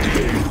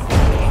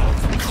for.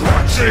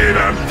 Crunching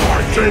and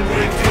biting,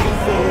 we kill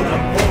for the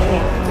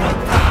more, the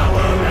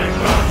power and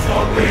grubs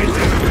what we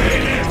do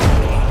it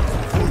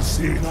for. Voice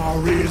in our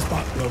ears,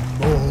 but the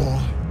more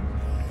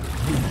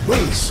we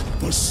release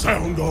the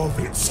sound of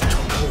its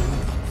tone,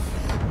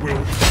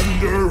 we'll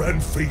plunder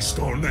and feast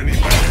on any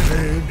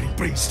man, any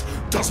beast,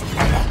 doesn't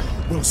matter,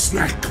 we'll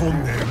snack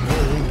on them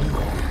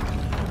all.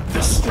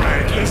 The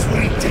stragglers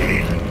we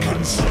didn't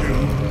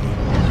consume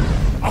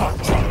are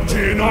dropped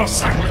in our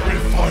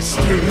sacrifice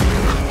too.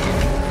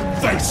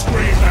 They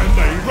scream and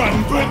they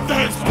run, but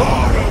that's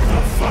part of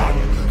the fun,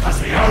 as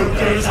the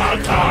ogres are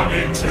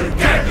coming to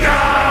get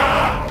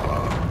ya!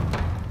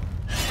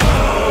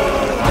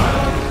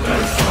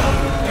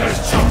 There's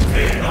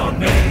chomping on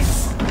knees,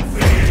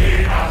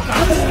 feeding our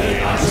guts, they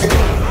are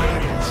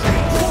swallowing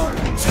trees,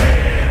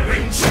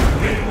 tearing,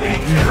 chewing, we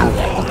kill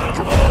all the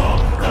more,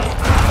 the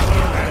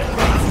power and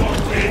grubs what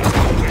we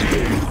for.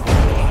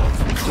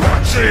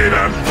 Crunching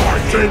and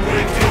biting, we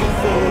kill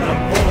for the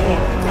more,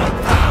 the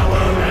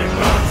power and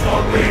grubs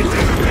what we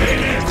do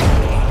it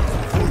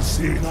for. Voice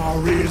in our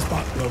ears,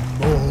 but the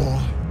more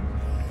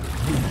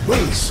we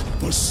release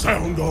the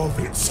sound of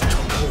its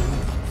tone,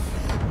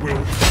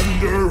 we'll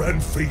plunder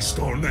and feast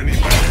on any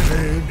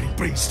man, any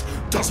beast,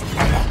 doesn't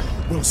matter,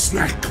 we'll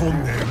snack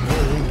on them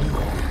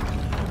all.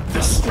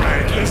 The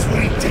stragglers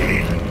we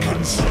didn't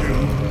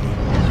consume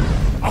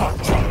are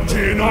dropped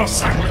in our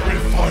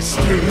sacrifice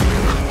too.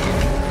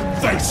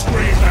 They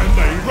scream and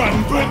they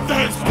run, but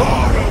that's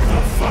part of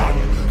the fun,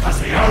 as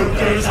the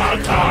ogres are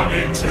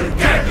coming to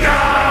get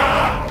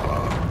ya!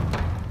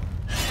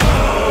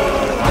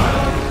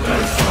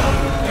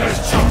 There's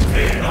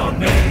chomping on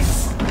knees,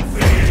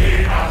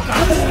 feeding our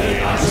guts, they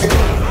are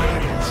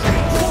swallowing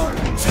trees,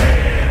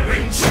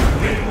 tearing,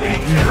 chewing, we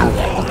kill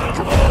all the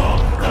more,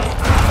 the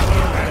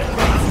power and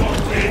grubs what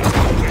we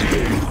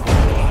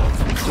for.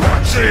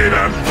 Crunching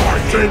and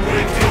biting, we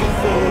kill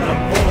for the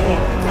more,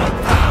 the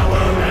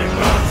power and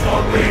grubs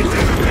what we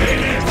do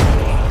it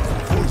for.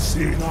 Voice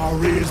in our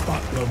ears,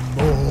 but the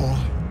more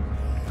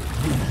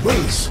we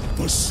release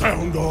the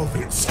sound of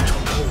its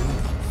tone,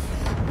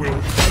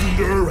 we'll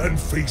plunder and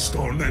feast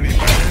on any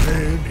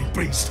man, any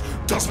beast,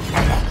 doesn't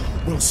matter,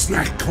 we'll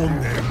snack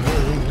on them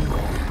all.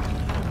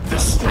 The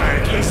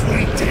stragglers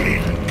we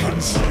didn't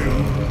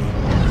consume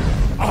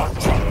are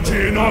dropped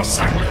in our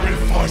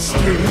sacrifice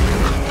too.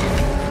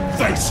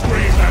 They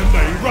scream and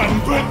they run,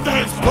 but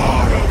that's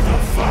part of the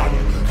fun,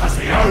 as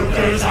the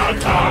ogres are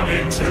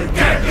coming to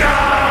get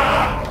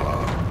ya!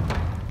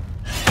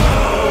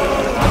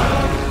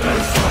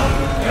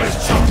 There's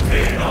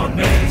chomping on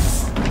knees,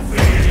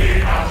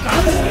 feeding our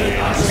guts, they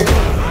are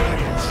swallowing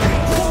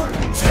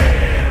trees,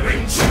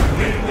 tearing,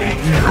 chewing, we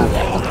kill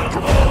all the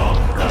more,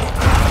 the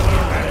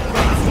power and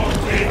grubs what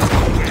we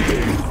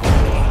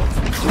for.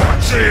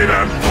 Crunching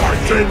and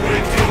biting, we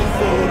kill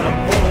for the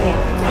more,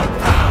 the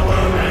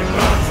power and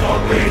grubs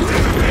what we do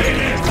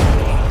it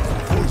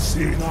for. Voice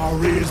in our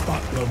ears,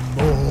 but the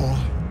more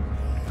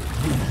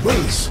we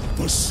release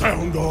the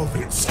sound of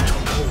its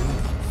tone,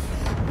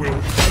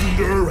 we'll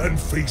plunder and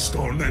feast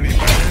on any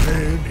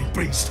man, any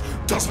beast,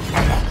 doesn't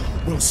matter,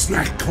 we'll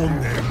snack on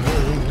them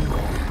all.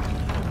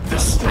 The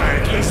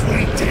stragglers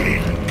we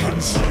didn't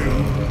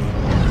consume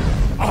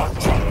are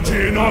dropped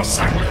in our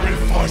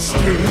sacrifice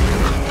too.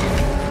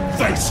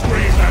 They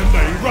scream and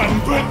they run,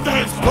 but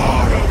that's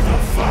part of the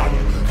fun,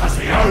 as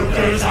the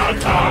ogres are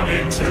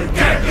coming to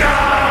get ya!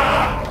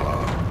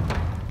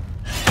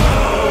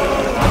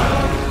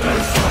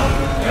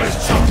 There's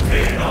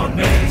chomping on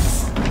knees,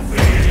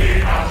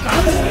 feeding our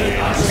guts, they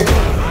are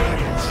swallowing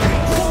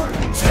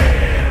trees,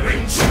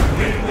 tearing,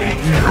 chewing, we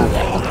kill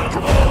all the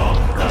more,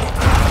 the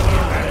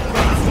power and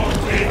grubs what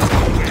we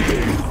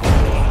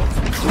for.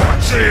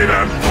 Crunching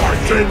and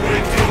biting, we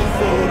kill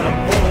for the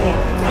more,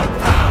 the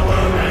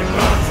power and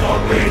grubs what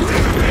we do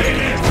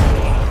it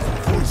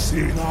for. Voice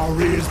in our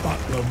ears, but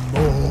the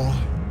more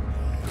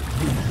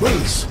we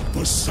release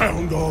the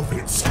sound of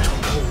its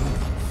tone,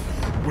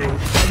 we'll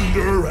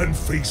plunder and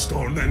feast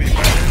on any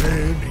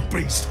man, any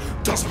beast,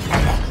 doesn't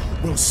matter,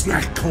 we'll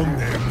snack on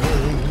them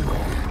all.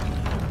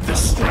 The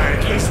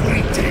stragglers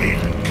we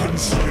didn't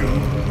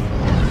consume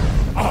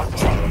are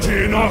dropped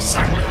in our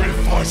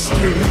sacrifice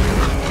too.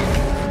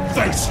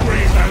 They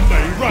scream and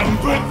they run,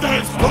 but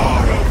that's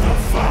part of the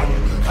fun,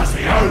 as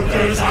the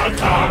ogres are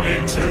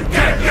coming to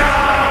get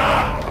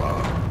ya!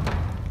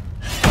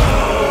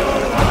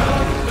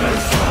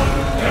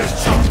 There's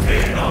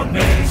chomping on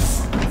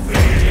this,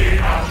 feeding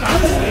our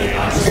guts, they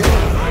are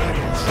swallowing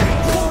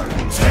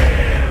trees,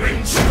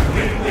 tearing,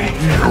 chewing, we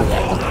kill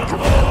for the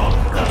more,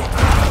 the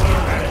power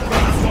and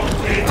grubs what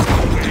we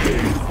for.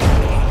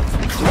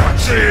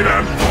 Clutching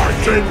and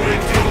biting, we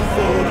kill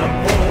for the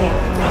more,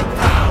 the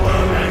power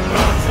and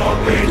grubs what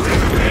we do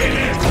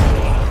it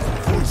for.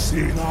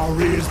 Voicing our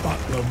ears, but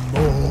the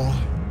more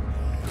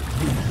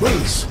we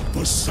race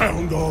the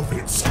sound of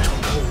its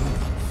tone.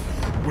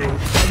 We'll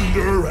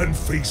plunder and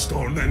feast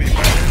on any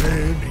man,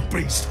 any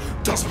beast.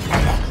 Doesn't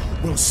matter,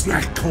 we'll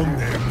snack on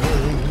them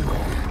all.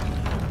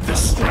 The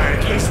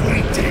stragglers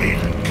we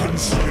didn't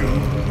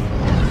consume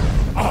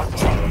are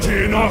dropped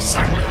in our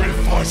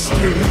sacrifice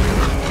too.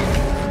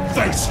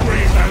 They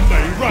scream and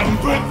they run,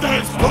 but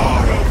that's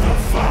part of the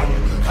fun,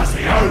 as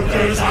the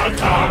ogres are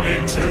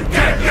coming to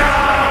get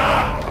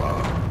ya!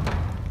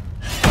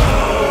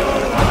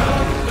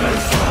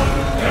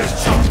 There's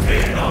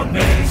chomping on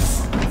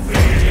this,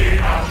 feeding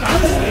our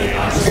guts, they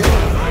are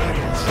swallowing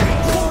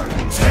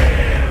trees,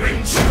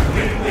 tearing,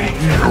 chewing, we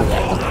kill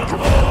for the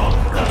more,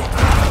 the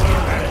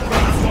power and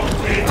grubs what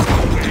we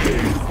for.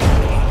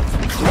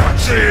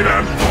 Clutching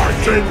and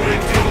biting, we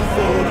kill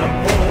for the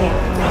more,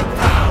 the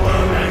power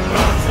and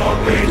grubs what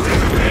we do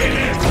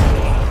it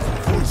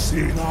for.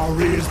 Voicing our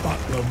ears, but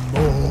the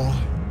more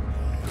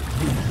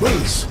we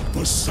race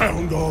the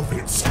sound of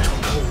its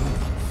tone.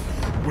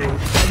 We'll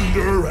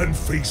plunder and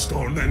feast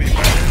on any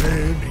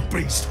man, any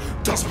beast.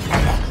 Doesn't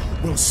matter,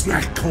 we'll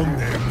snack on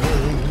them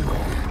all.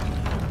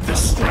 The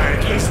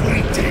stragglers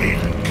we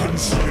didn't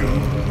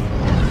consume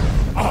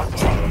are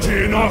dropped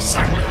in our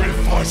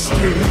sacrifice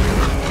too.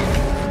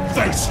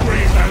 They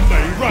scream and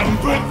they run,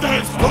 but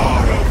that's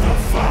part of the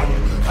fun,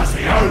 as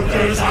the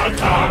ogres are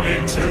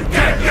coming to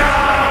get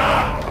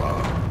ya!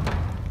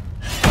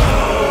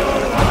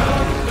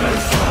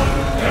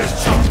 There's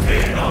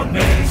chomping on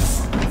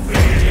this,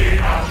 feeding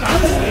our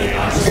guts, they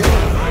are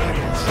swallowing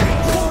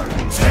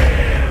trees,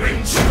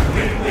 tearing,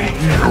 chewing, we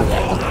kill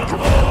for the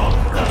more,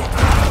 the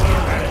power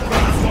and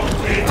grubs what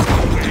we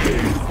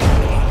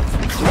for.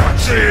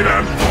 Clutching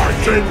and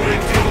biting, we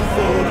kill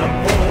for the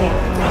more,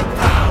 the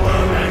power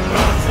and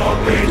grubs what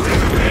we do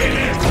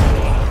it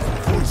for.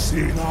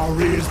 Voicing our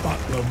ears, but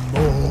the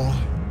more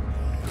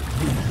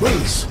we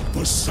race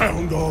the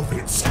sound of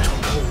its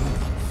tone.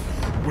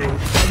 We'll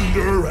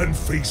plunder and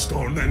feast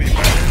on any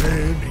man,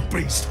 any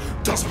beast.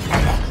 Doesn't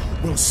matter,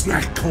 we'll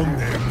snack on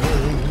them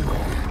all.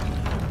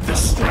 The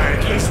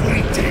stragglers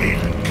we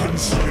didn't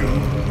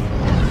consume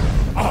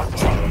are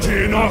dropped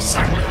in our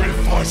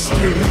sacrifice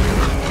too.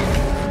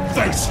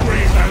 They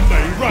scream and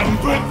they run,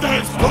 but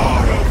that's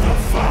part of the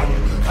fun,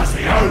 as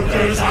the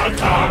ogres are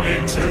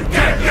coming to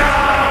get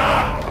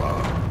ya!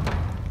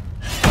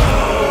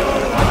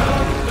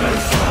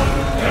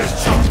 There's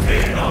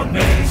chomping on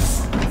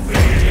this,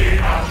 feeding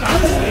our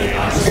guts, they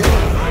are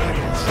swallowing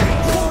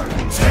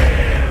trees,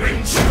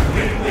 tearing,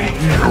 chewing, we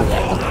kill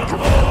for the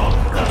more,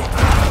 the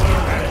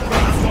power and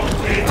grubs what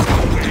we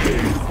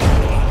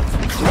for.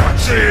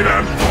 Clutching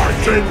and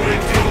biting, we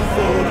kill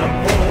for the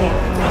more,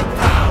 the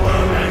power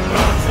and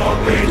grubs what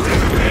we do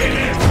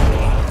it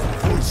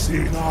for.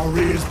 Voicing our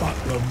ears, but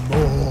the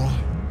more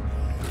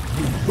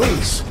we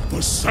race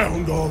the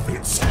sound of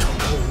its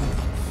tone.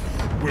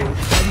 We'll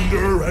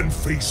plunder and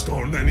feast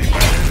on any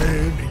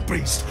man, any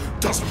beast.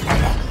 Doesn't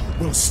matter,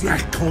 we'll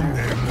snack on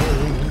them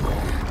all.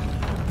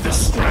 The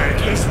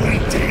stragglers we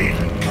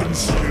didn't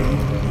consume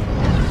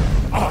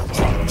are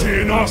dropped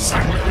in our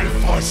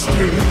sacrifice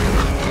too.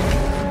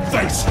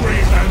 They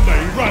scream and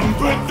they run,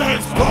 but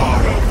that's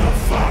part of the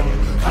fun,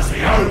 as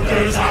the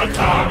ogres are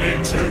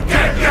coming to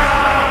get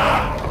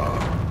ya!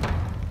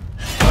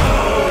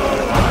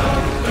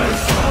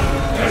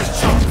 There's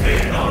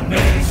chomping on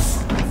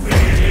this,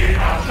 feeding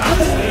our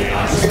guts, they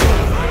are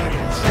swallowing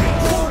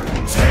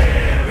trees,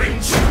 tearing,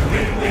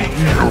 chewing, we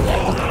kill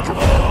for the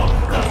more,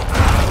 the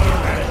power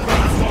and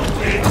grubs what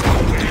we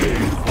for.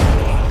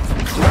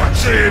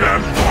 Clutching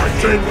and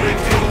biting, we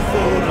kill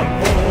for the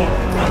more,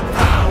 the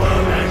power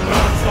and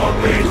grubs what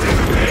we do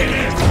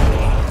it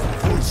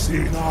for.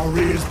 Voicing our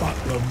ears, but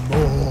the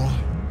more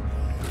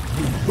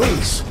we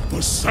race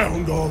the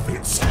sound of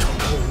its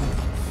tone.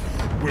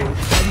 We'll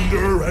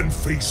plunder and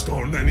feast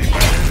on any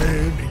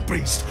man, any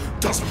beast.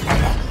 Doesn't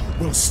matter,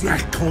 we'll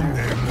snack on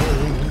them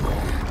all.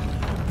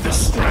 The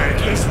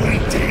stragglers we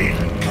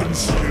didn't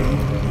consume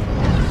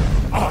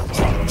are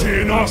dropped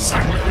in our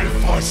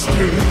sacrifice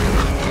too.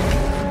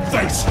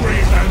 They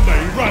scream and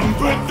they run,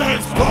 but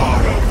that's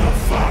part of the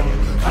fun,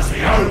 as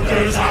the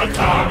ogres are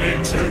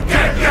coming to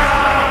get ya!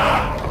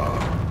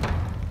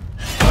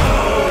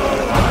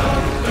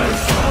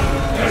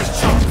 There's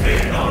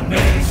chomping on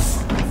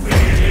this,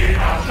 feeding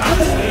our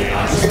guts, they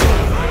are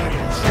swallowing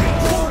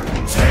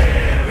trees,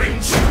 tearing,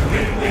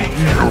 chewing, we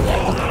kill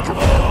for the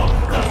more,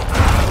 the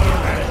power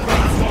and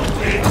grubs what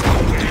we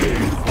for.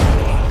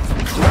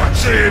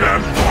 Clutching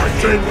and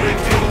biting, we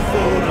kill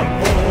for the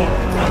more,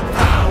 the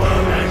power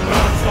and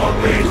grubs what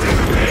we do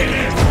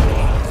it for.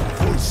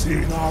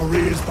 in our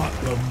ears, but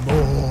the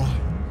more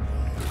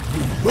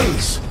we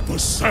release the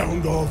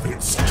sound of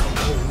its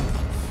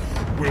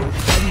tone, we'll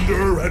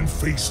plunder and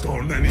feast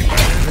on any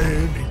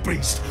man, any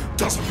beast.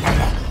 Doesn't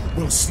matter,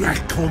 we'll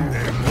snack on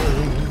them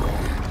all.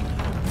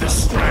 The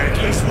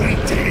stragglers we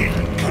did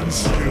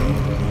consume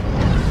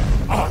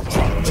are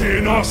dropped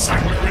in our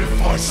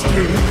sacrifice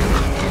stew.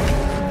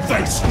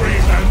 They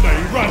scream and they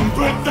run,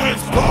 but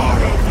that's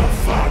part of the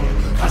fun,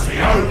 as the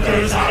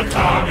ogres are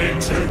coming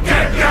to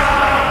get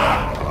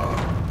ya!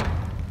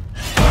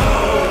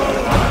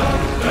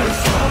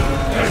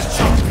 There's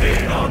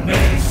chomping on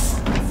knees,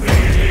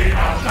 feeding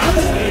our guts,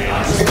 they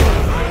are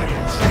swallowing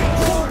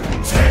trees,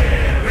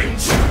 tearing,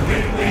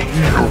 chewing, we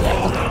kill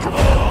all the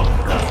more.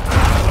 The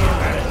power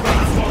and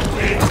grub's what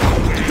we're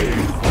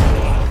going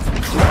for.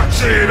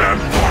 Crunching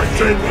and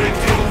biting, we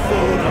kill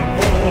for the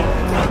more.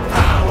 The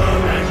power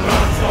and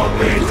grub's what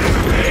we're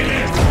doing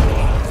it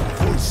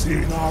for. Voice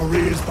in our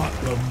ears, but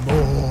the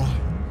more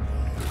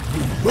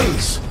we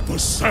release the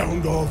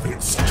sound of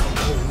its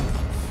tone,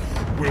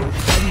 we'll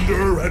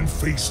plunder and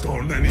feast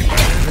on any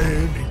man,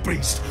 any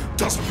beast.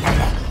 Doesn't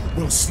matter,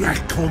 we'll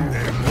snack on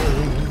them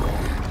all.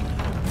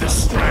 The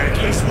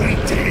stragglers we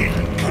did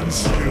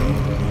consume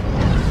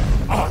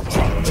are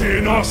dropped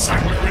in our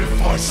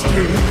sacrifice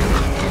stew.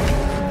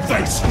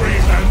 They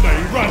scream and they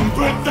run,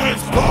 but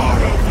that's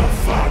part of the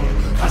fun,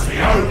 as the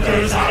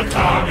ogres are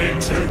coming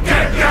to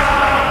get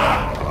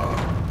ya!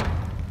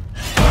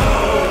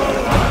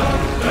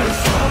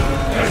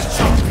 There's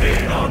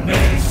chomping on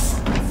knees,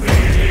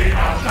 feeding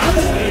our guts,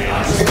 they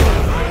are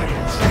swallowing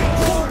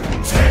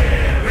trees,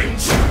 tearing,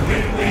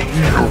 chewing, we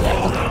kill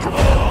all the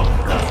more.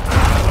 The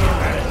power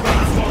and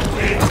grub's what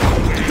we're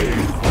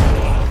going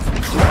for.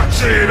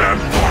 Crunching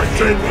and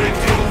biting, we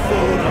kill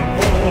for the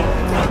more.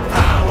 The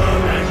power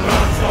and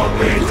grub's what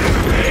we're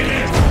doing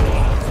it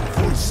for.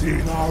 Voice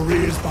in our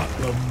ears, but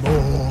the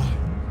more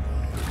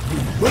we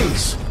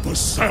release the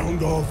sound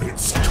of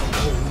its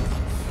tone,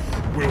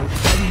 we'll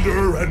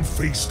plunder and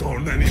feast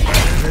on any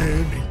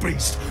man, any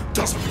beast.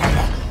 Doesn't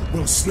matter,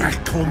 we'll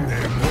snack on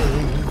them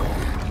all.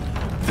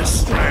 The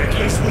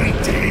stragglers we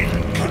did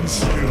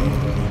consume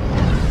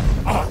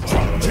are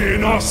dropped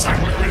in our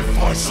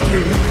sacrifice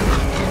stew.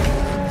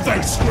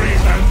 They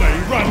scream and they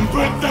run,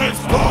 but that's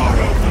part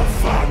of the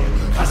fun,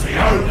 as the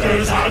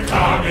ogres are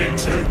coming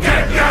to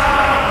get ya!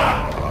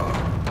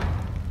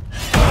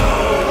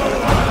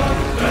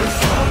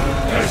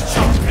 There's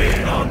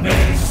chomping on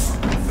knees,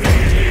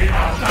 feeding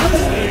our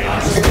guts, they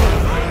are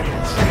swallowing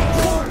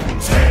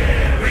trees,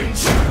 tearing,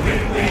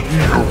 chewing, we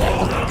kill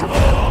all the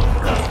more.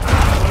 The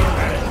power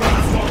and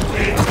grub's what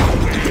we're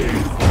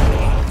going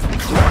for.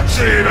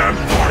 Crunching and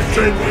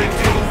biting, we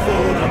kill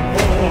for the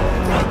more.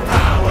 The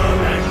power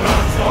and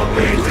grub's what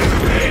we're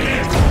doing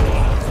it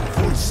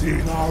for. Voice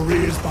in our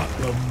ears, but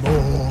the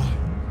more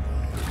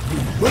we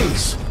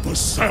release the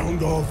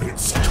sound of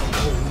its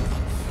tone,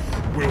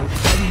 we'll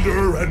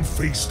plunder and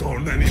feast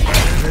on any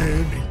man,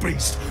 any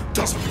beast.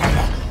 Doesn't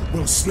matter,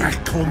 we'll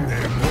snack on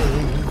them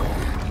all.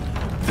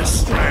 The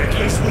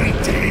stragglers we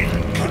did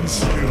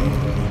consume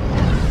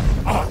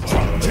are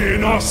dropped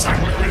in our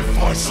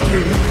sacrifice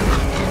stew.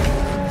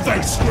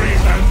 They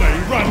scream and they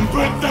run,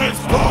 but that's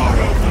part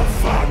of the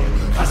fun,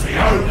 as the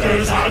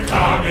ogres are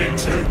coming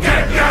to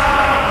get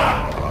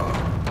ya!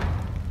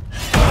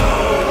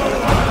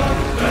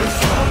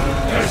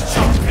 There's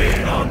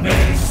chomping on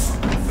knees,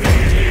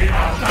 feeding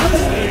our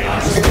guts, they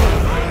are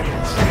swallowing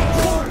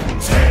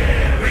trees,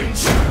 tearing,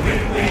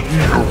 chewing, we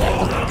kill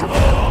all the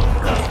more.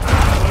 The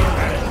power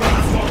and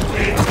grub's what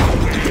we're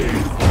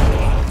going for.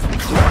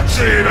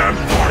 Crunching and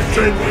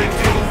biting, we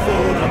kill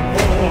for the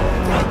more.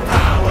 The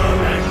power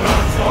and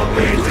grub's what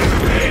we're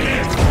doing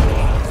it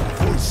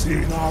for. Voice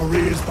in our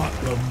ears, but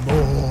the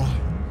more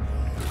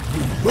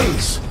we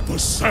release the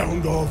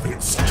sound of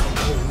its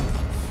tone,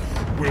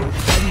 we'll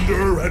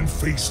plunder and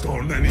feast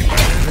on any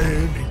man,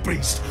 any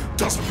beast.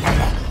 Doesn't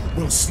matter,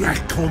 we'll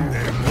snack on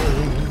them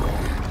all.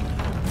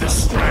 The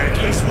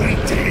stragglers we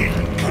did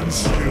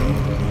consume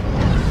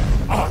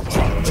are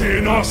dropped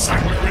in our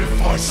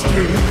sacrifice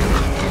stew.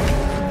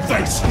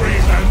 They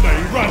scream and they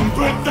run,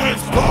 but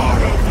that's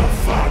part of the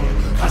fun,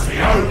 as the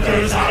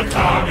ogres are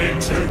coming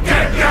to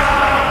get ya!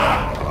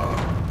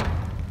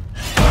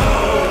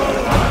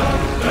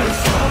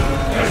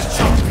 There's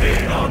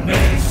chomping on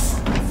knees,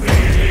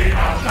 feeding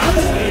our guts,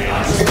 they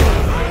are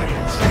swallowing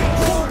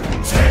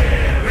trees,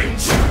 tearing,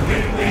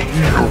 chewing, we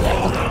kill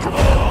all the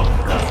more.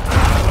 The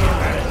power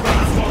and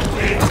grub's what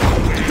we're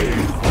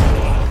going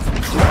for.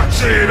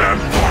 Crunching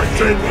and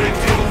biting, we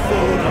kill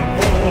for the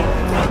more.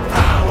 The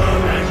power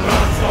and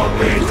grub's what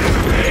we're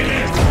doing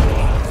it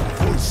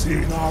for. Voice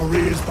in our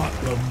ears, but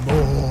the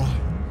more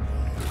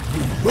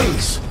we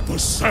release the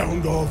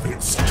sound of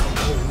its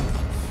tone,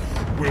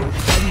 we'll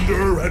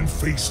plunder and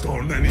feast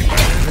on any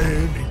man,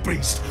 any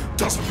beast.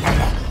 Doesn't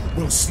matter,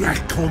 we'll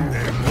snack on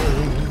them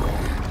all.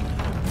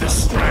 The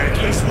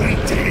stragglers we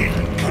did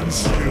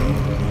consume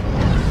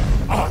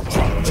are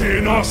dropped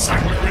in our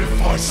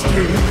sacrifice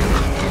stew.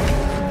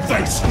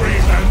 They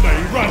scream and they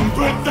run,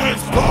 but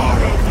that's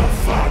part of the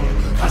fun,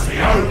 as the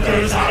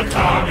ogres are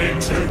coming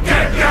to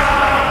get ya!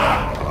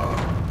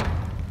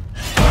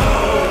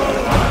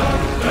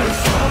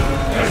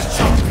 There's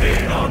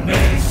chomping on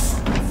this,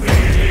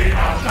 feeding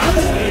our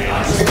family,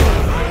 our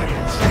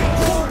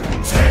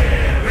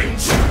tearing,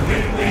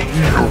 chewing, we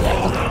kill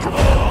for the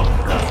more,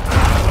 the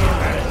power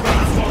and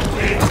that's what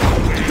we're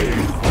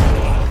going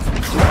for.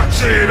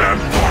 Scratching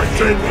and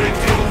biting, we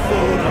kill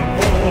for the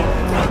more,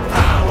 the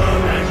power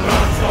and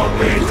that's what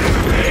we're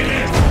doing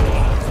it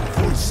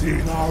for. Voice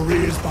in our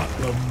ears, but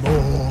the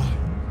more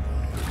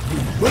we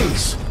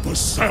race the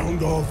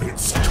sound of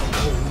its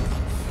tone.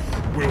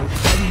 We'll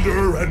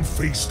plunder and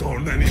feast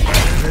on any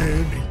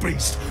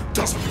beast.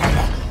 Doesn't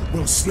matter,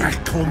 we'll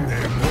snack on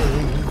them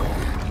all.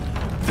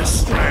 The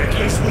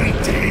stragglers we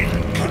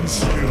didn't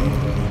consume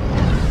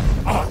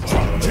are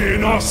dropped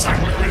in our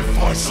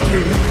sacrifice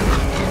too.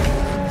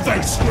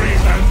 They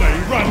scream and they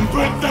run,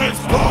 but that's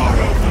part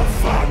of the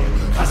fun,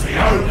 as the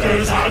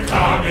ogres are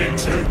coming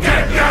to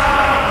get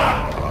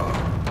ya!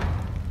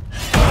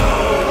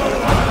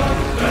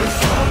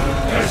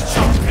 There's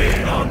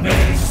chomping on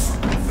this,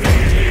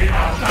 feeding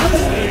our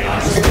family,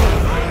 our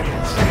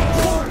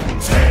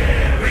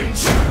tearing,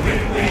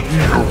 chewing, we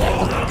kill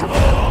for the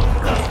more,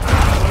 the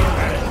power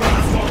and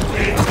that's what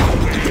we're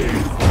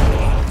going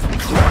for.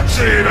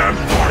 Scratching and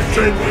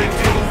biting, we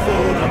kill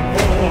for the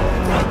more,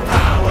 the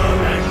power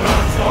and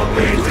that's what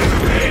we're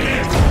doing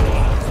it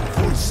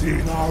for. Voice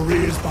in our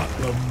ears, but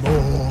the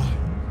more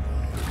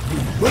we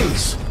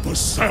race the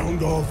sound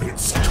of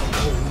its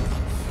tone.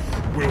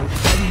 We'll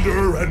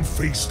plunder and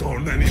feast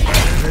on any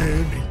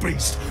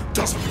beast.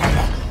 Doesn't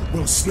matter,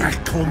 we'll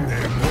snack on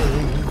them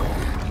all.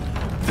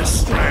 The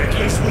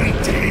stragglers we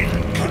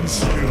didn't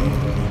consume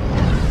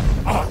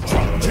are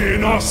dropped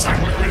in our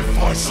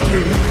sacrifice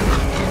too.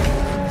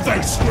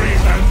 They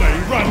scream and they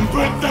run,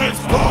 but that's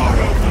part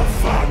of the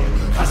fun,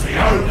 as the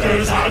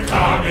ogres are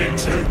coming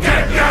to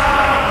get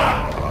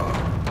ya!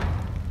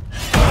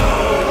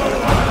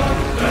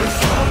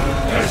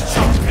 There's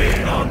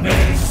chomping on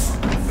this,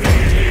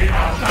 feeding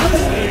our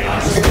family,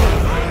 our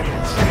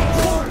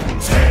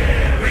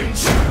tearing,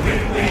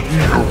 chewing, we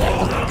kill for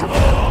the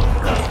more,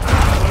 the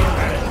power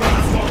and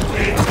that's what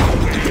we're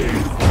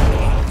going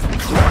for.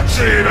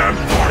 Scratching and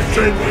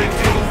biting, we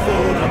kill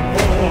for the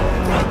more,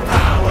 the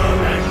power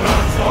and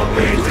that's what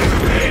we're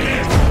doing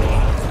it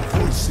for.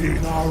 Voice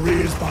in our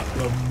ears, but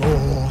the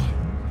more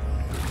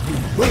we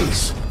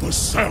race the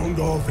sound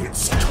of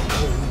its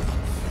tone.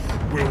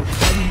 We'll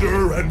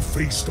plunder and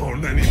feast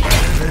on any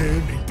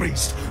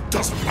beast.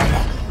 Doesn't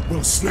matter,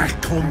 we'll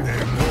snack on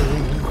them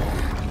all.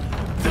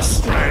 The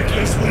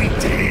stragglers we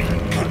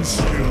didn't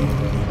consume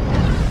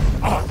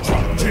are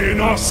dropped in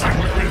our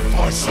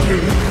sacrifice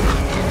too.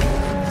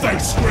 They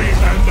scream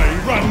and they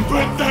run,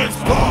 but that's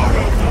part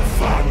of the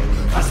fun,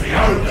 as the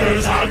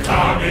ogres are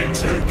coming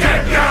to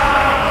get ya!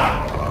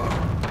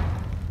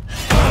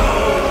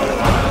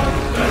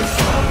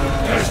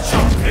 There's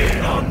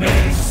chomping on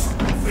this,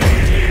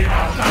 feeding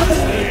our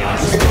family, our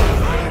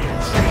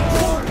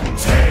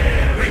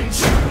tearing,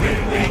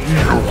 chewing, we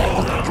kill for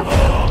the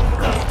more,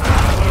 the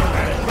power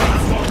and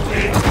that's what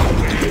we're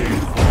going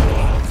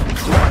for.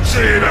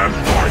 Scratching and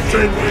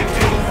biting, we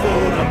kill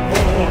for the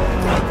more,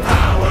 the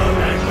power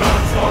and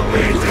that's what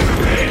we're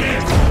doing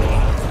it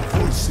for.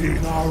 Voice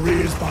in our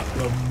ears, but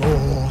the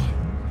more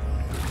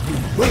we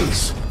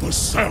race the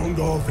sound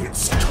of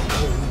its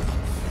tone.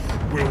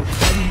 We'll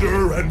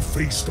plunder and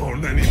feast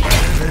on any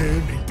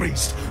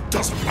beast.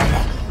 Doesn't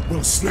matter,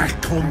 we'll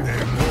snack on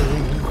them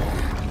all.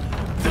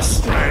 The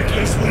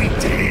stragglers we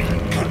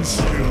didn't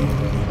consume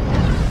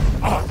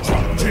are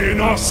dropped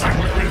in our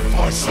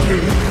sacrifice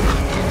too.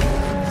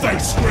 They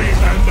scream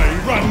and they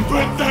run,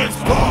 but that's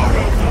part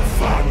of the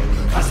fun,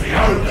 as the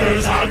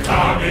ogres are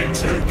coming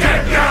to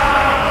get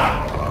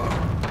ya!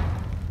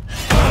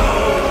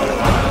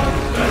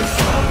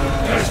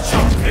 There's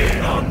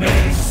chomping on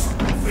this,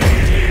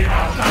 feeding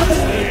our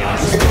family, our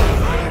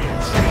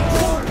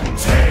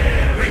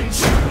tearing,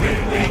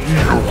 chewing, we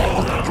kill for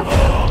the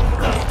more,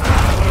 the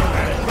power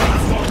and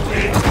that's what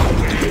we're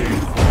going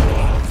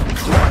for.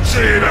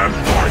 Scratching and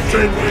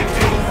biting, we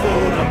kill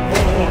for the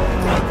more,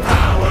 the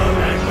power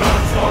and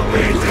that's what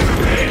we're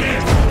doing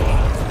it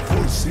for.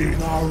 Voice in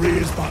our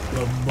ears, but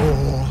the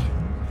more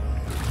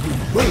we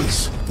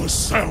race the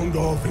sound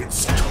of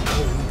its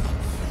tone.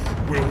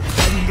 We'll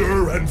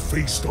plunder and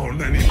feast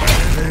on any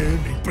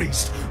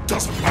beast.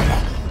 Doesn't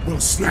matter, we'll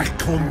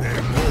snack on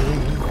them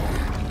all.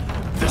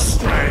 The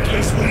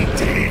stragglers we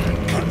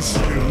didn't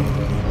consume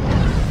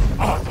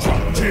are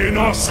dropped in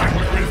our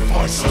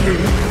sacrifice too.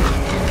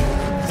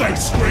 They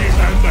scream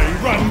and they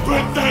run,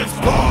 but that's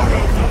part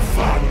of the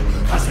fun,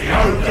 as the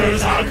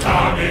ogres are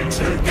coming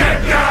to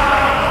get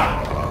ya!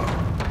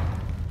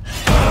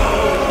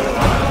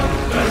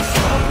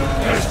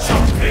 There's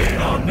chomping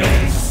on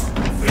this,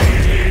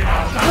 feeding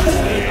our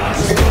family, our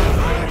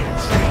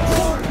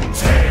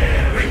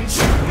tearing,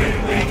 chewing,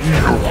 we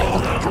kill for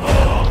the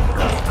more,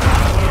 the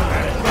power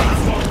and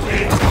that's what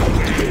we're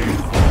going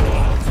for.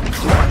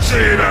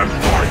 Scratching and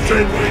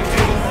biting, we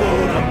kill for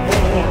the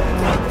more,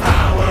 the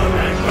power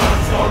and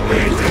that's what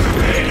we're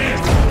doing it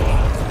for.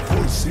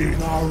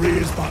 our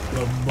ears, but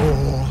the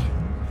more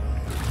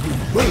we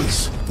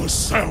release the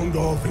sound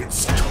of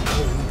its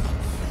tone,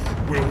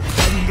 we'll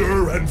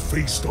plunder and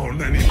feast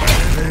on any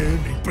man,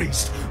 any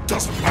beast.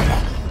 Doesn't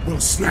matter, we'll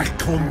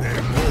snack on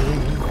them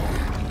all.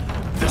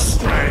 The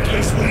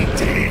stragglers we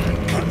did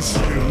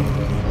consume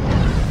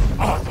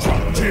are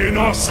dropped in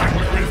our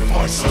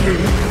sacrifice stew.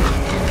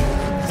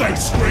 They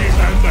scream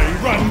and they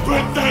run,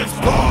 but that's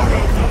part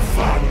of the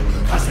fun,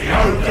 as the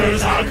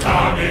ogres are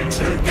coming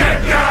to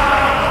get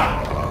ya!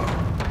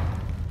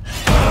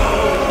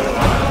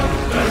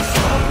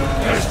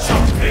 There's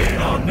chomping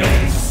on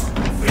knees,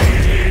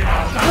 feeding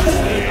our guts,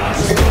 they are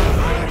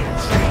swallowing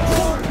trees,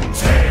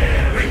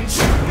 tearing,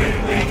 chewing,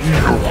 we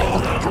kill for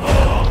them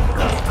all.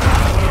 The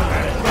power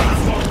and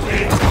wrath what we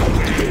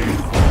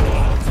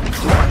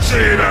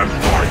crunching and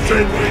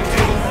biting, we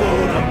kill for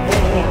them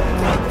all.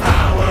 The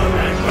power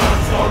and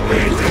wrath what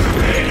we do,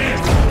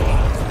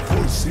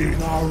 voice in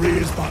our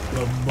ears, but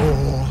the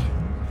more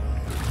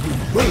we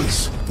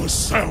release the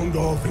sound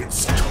of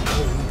its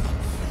tone,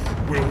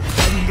 we'll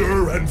plunder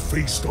and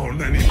feast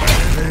on any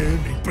man,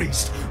 any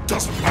beast.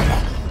 Doesn't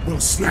matter, we'll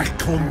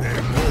snack on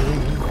them all.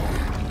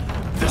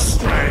 The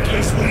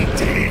stragglers we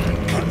did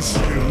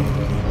consume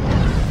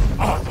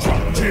are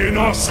dropped in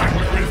our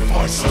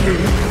sacrifice stew.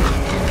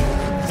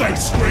 They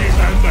scream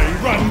and they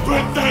run,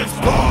 but that's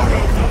part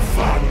of the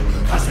fun,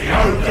 as the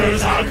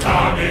ogres are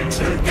coming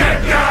to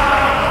get ya!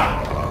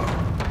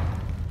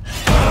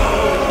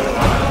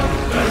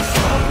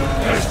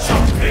 There's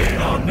chomping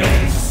on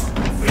knees,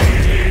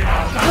 feeding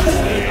our guts,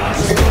 they are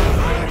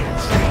swallowing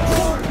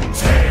trees,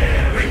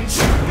 tearing,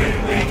 chewing,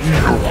 we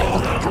kill for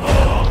them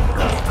all.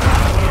 The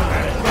power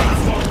and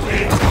wrath what we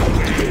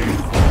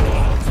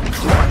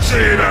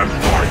crunching and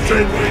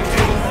biting, we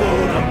kill for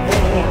them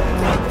all.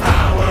 The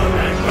power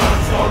and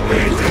wrath what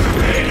we do,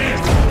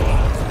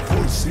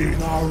 voice in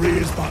our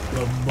ears, but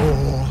the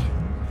more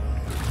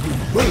we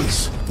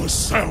release the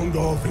sound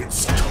of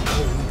its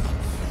tone,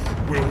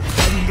 we'll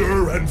plunder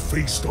and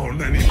feast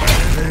on any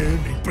man,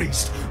 any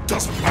beast.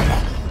 Doesn't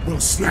matter, we'll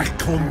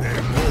snack on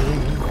them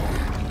all.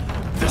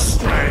 The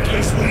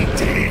stragglers we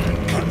did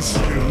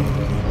consume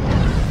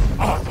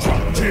are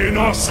dropped in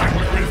our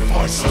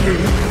sacrifice stew.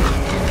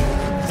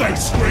 They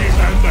scream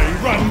and they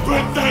run,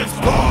 but that's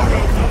part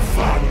of the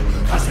fun,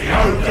 as the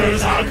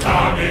ogres are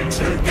coming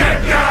to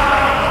get ya!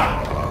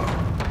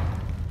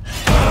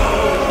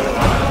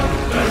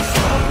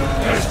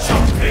 There's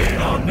chomping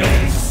on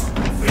knees,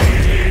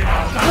 feeding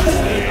our guts,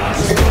 they are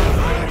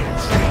swallowing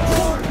trees,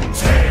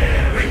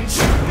 tearing,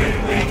 chewing,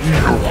 we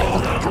kill for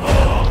them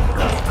all.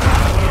 The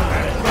power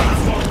and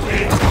wrath what we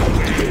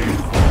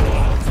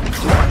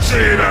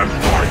crunching and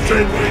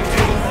biting, we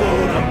kill for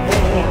them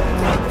all.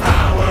 The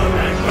power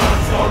and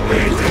wrath what we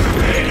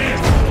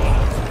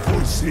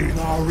voice in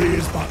our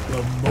ears, but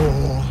the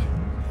more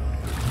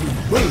we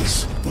release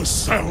the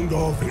sound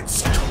of its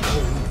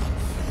tone,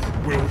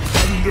 we'll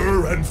plunder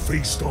and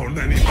feast on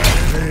any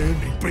man,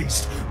 any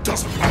beast.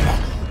 Doesn't matter,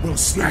 we'll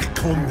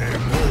snack on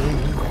them all.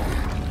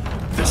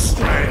 The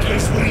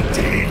stragglers we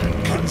did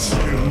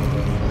consume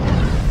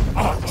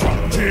are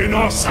dropped in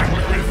our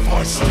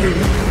sacrifice stew.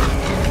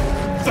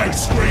 They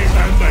scream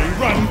and they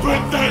run,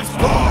 but that's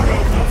part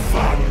of the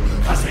fun,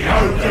 as the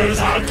ogres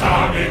are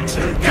coming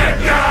to get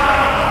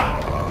ya!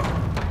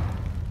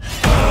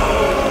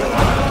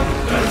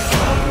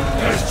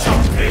 There's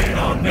chomping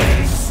on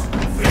knees,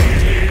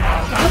 feeding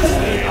our guts,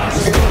 they are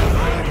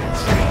swallowing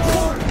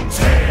trees,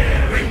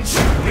 tearing,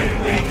 chewing,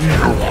 we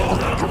kill for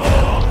them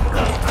all.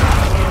 The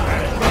power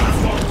and wrath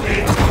what we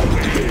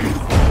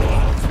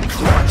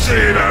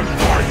crunching and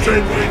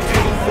biting, we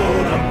kill for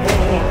them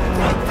all.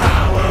 The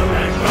power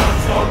and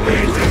wrath what we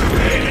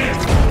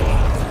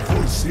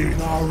voice in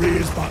our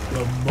ears, but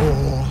the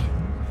more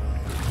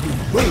we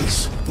release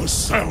the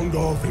sound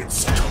of its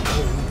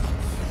tone,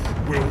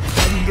 we'll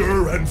plunder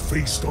and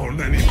feast on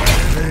any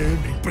man,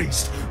 any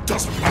beast.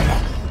 Doesn't matter,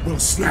 we'll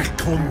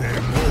snack on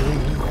them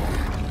all.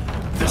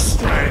 The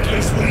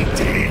stragglers we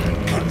did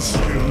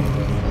consume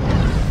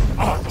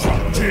are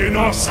dropped in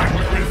our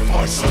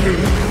sacrifice stew.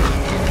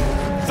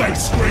 They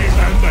scream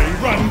and they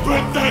run,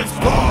 but that's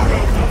part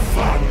of the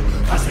fun,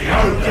 as the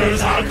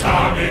ogres are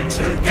coming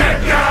to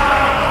get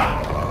ya!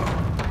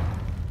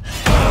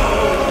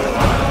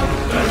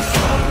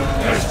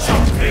 There's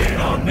chomping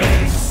on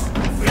knees,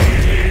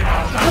 feeding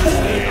our guts,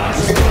 they are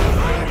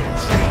swallowing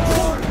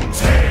trees,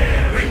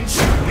 tearing,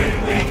 chewing,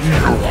 we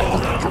kill for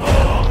them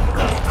all.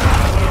 The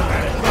power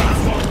and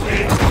wrath what we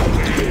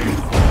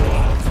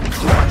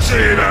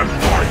crunching and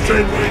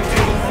biting, we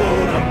kill for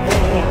them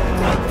all.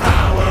 The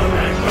power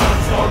and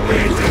wrath what we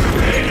do.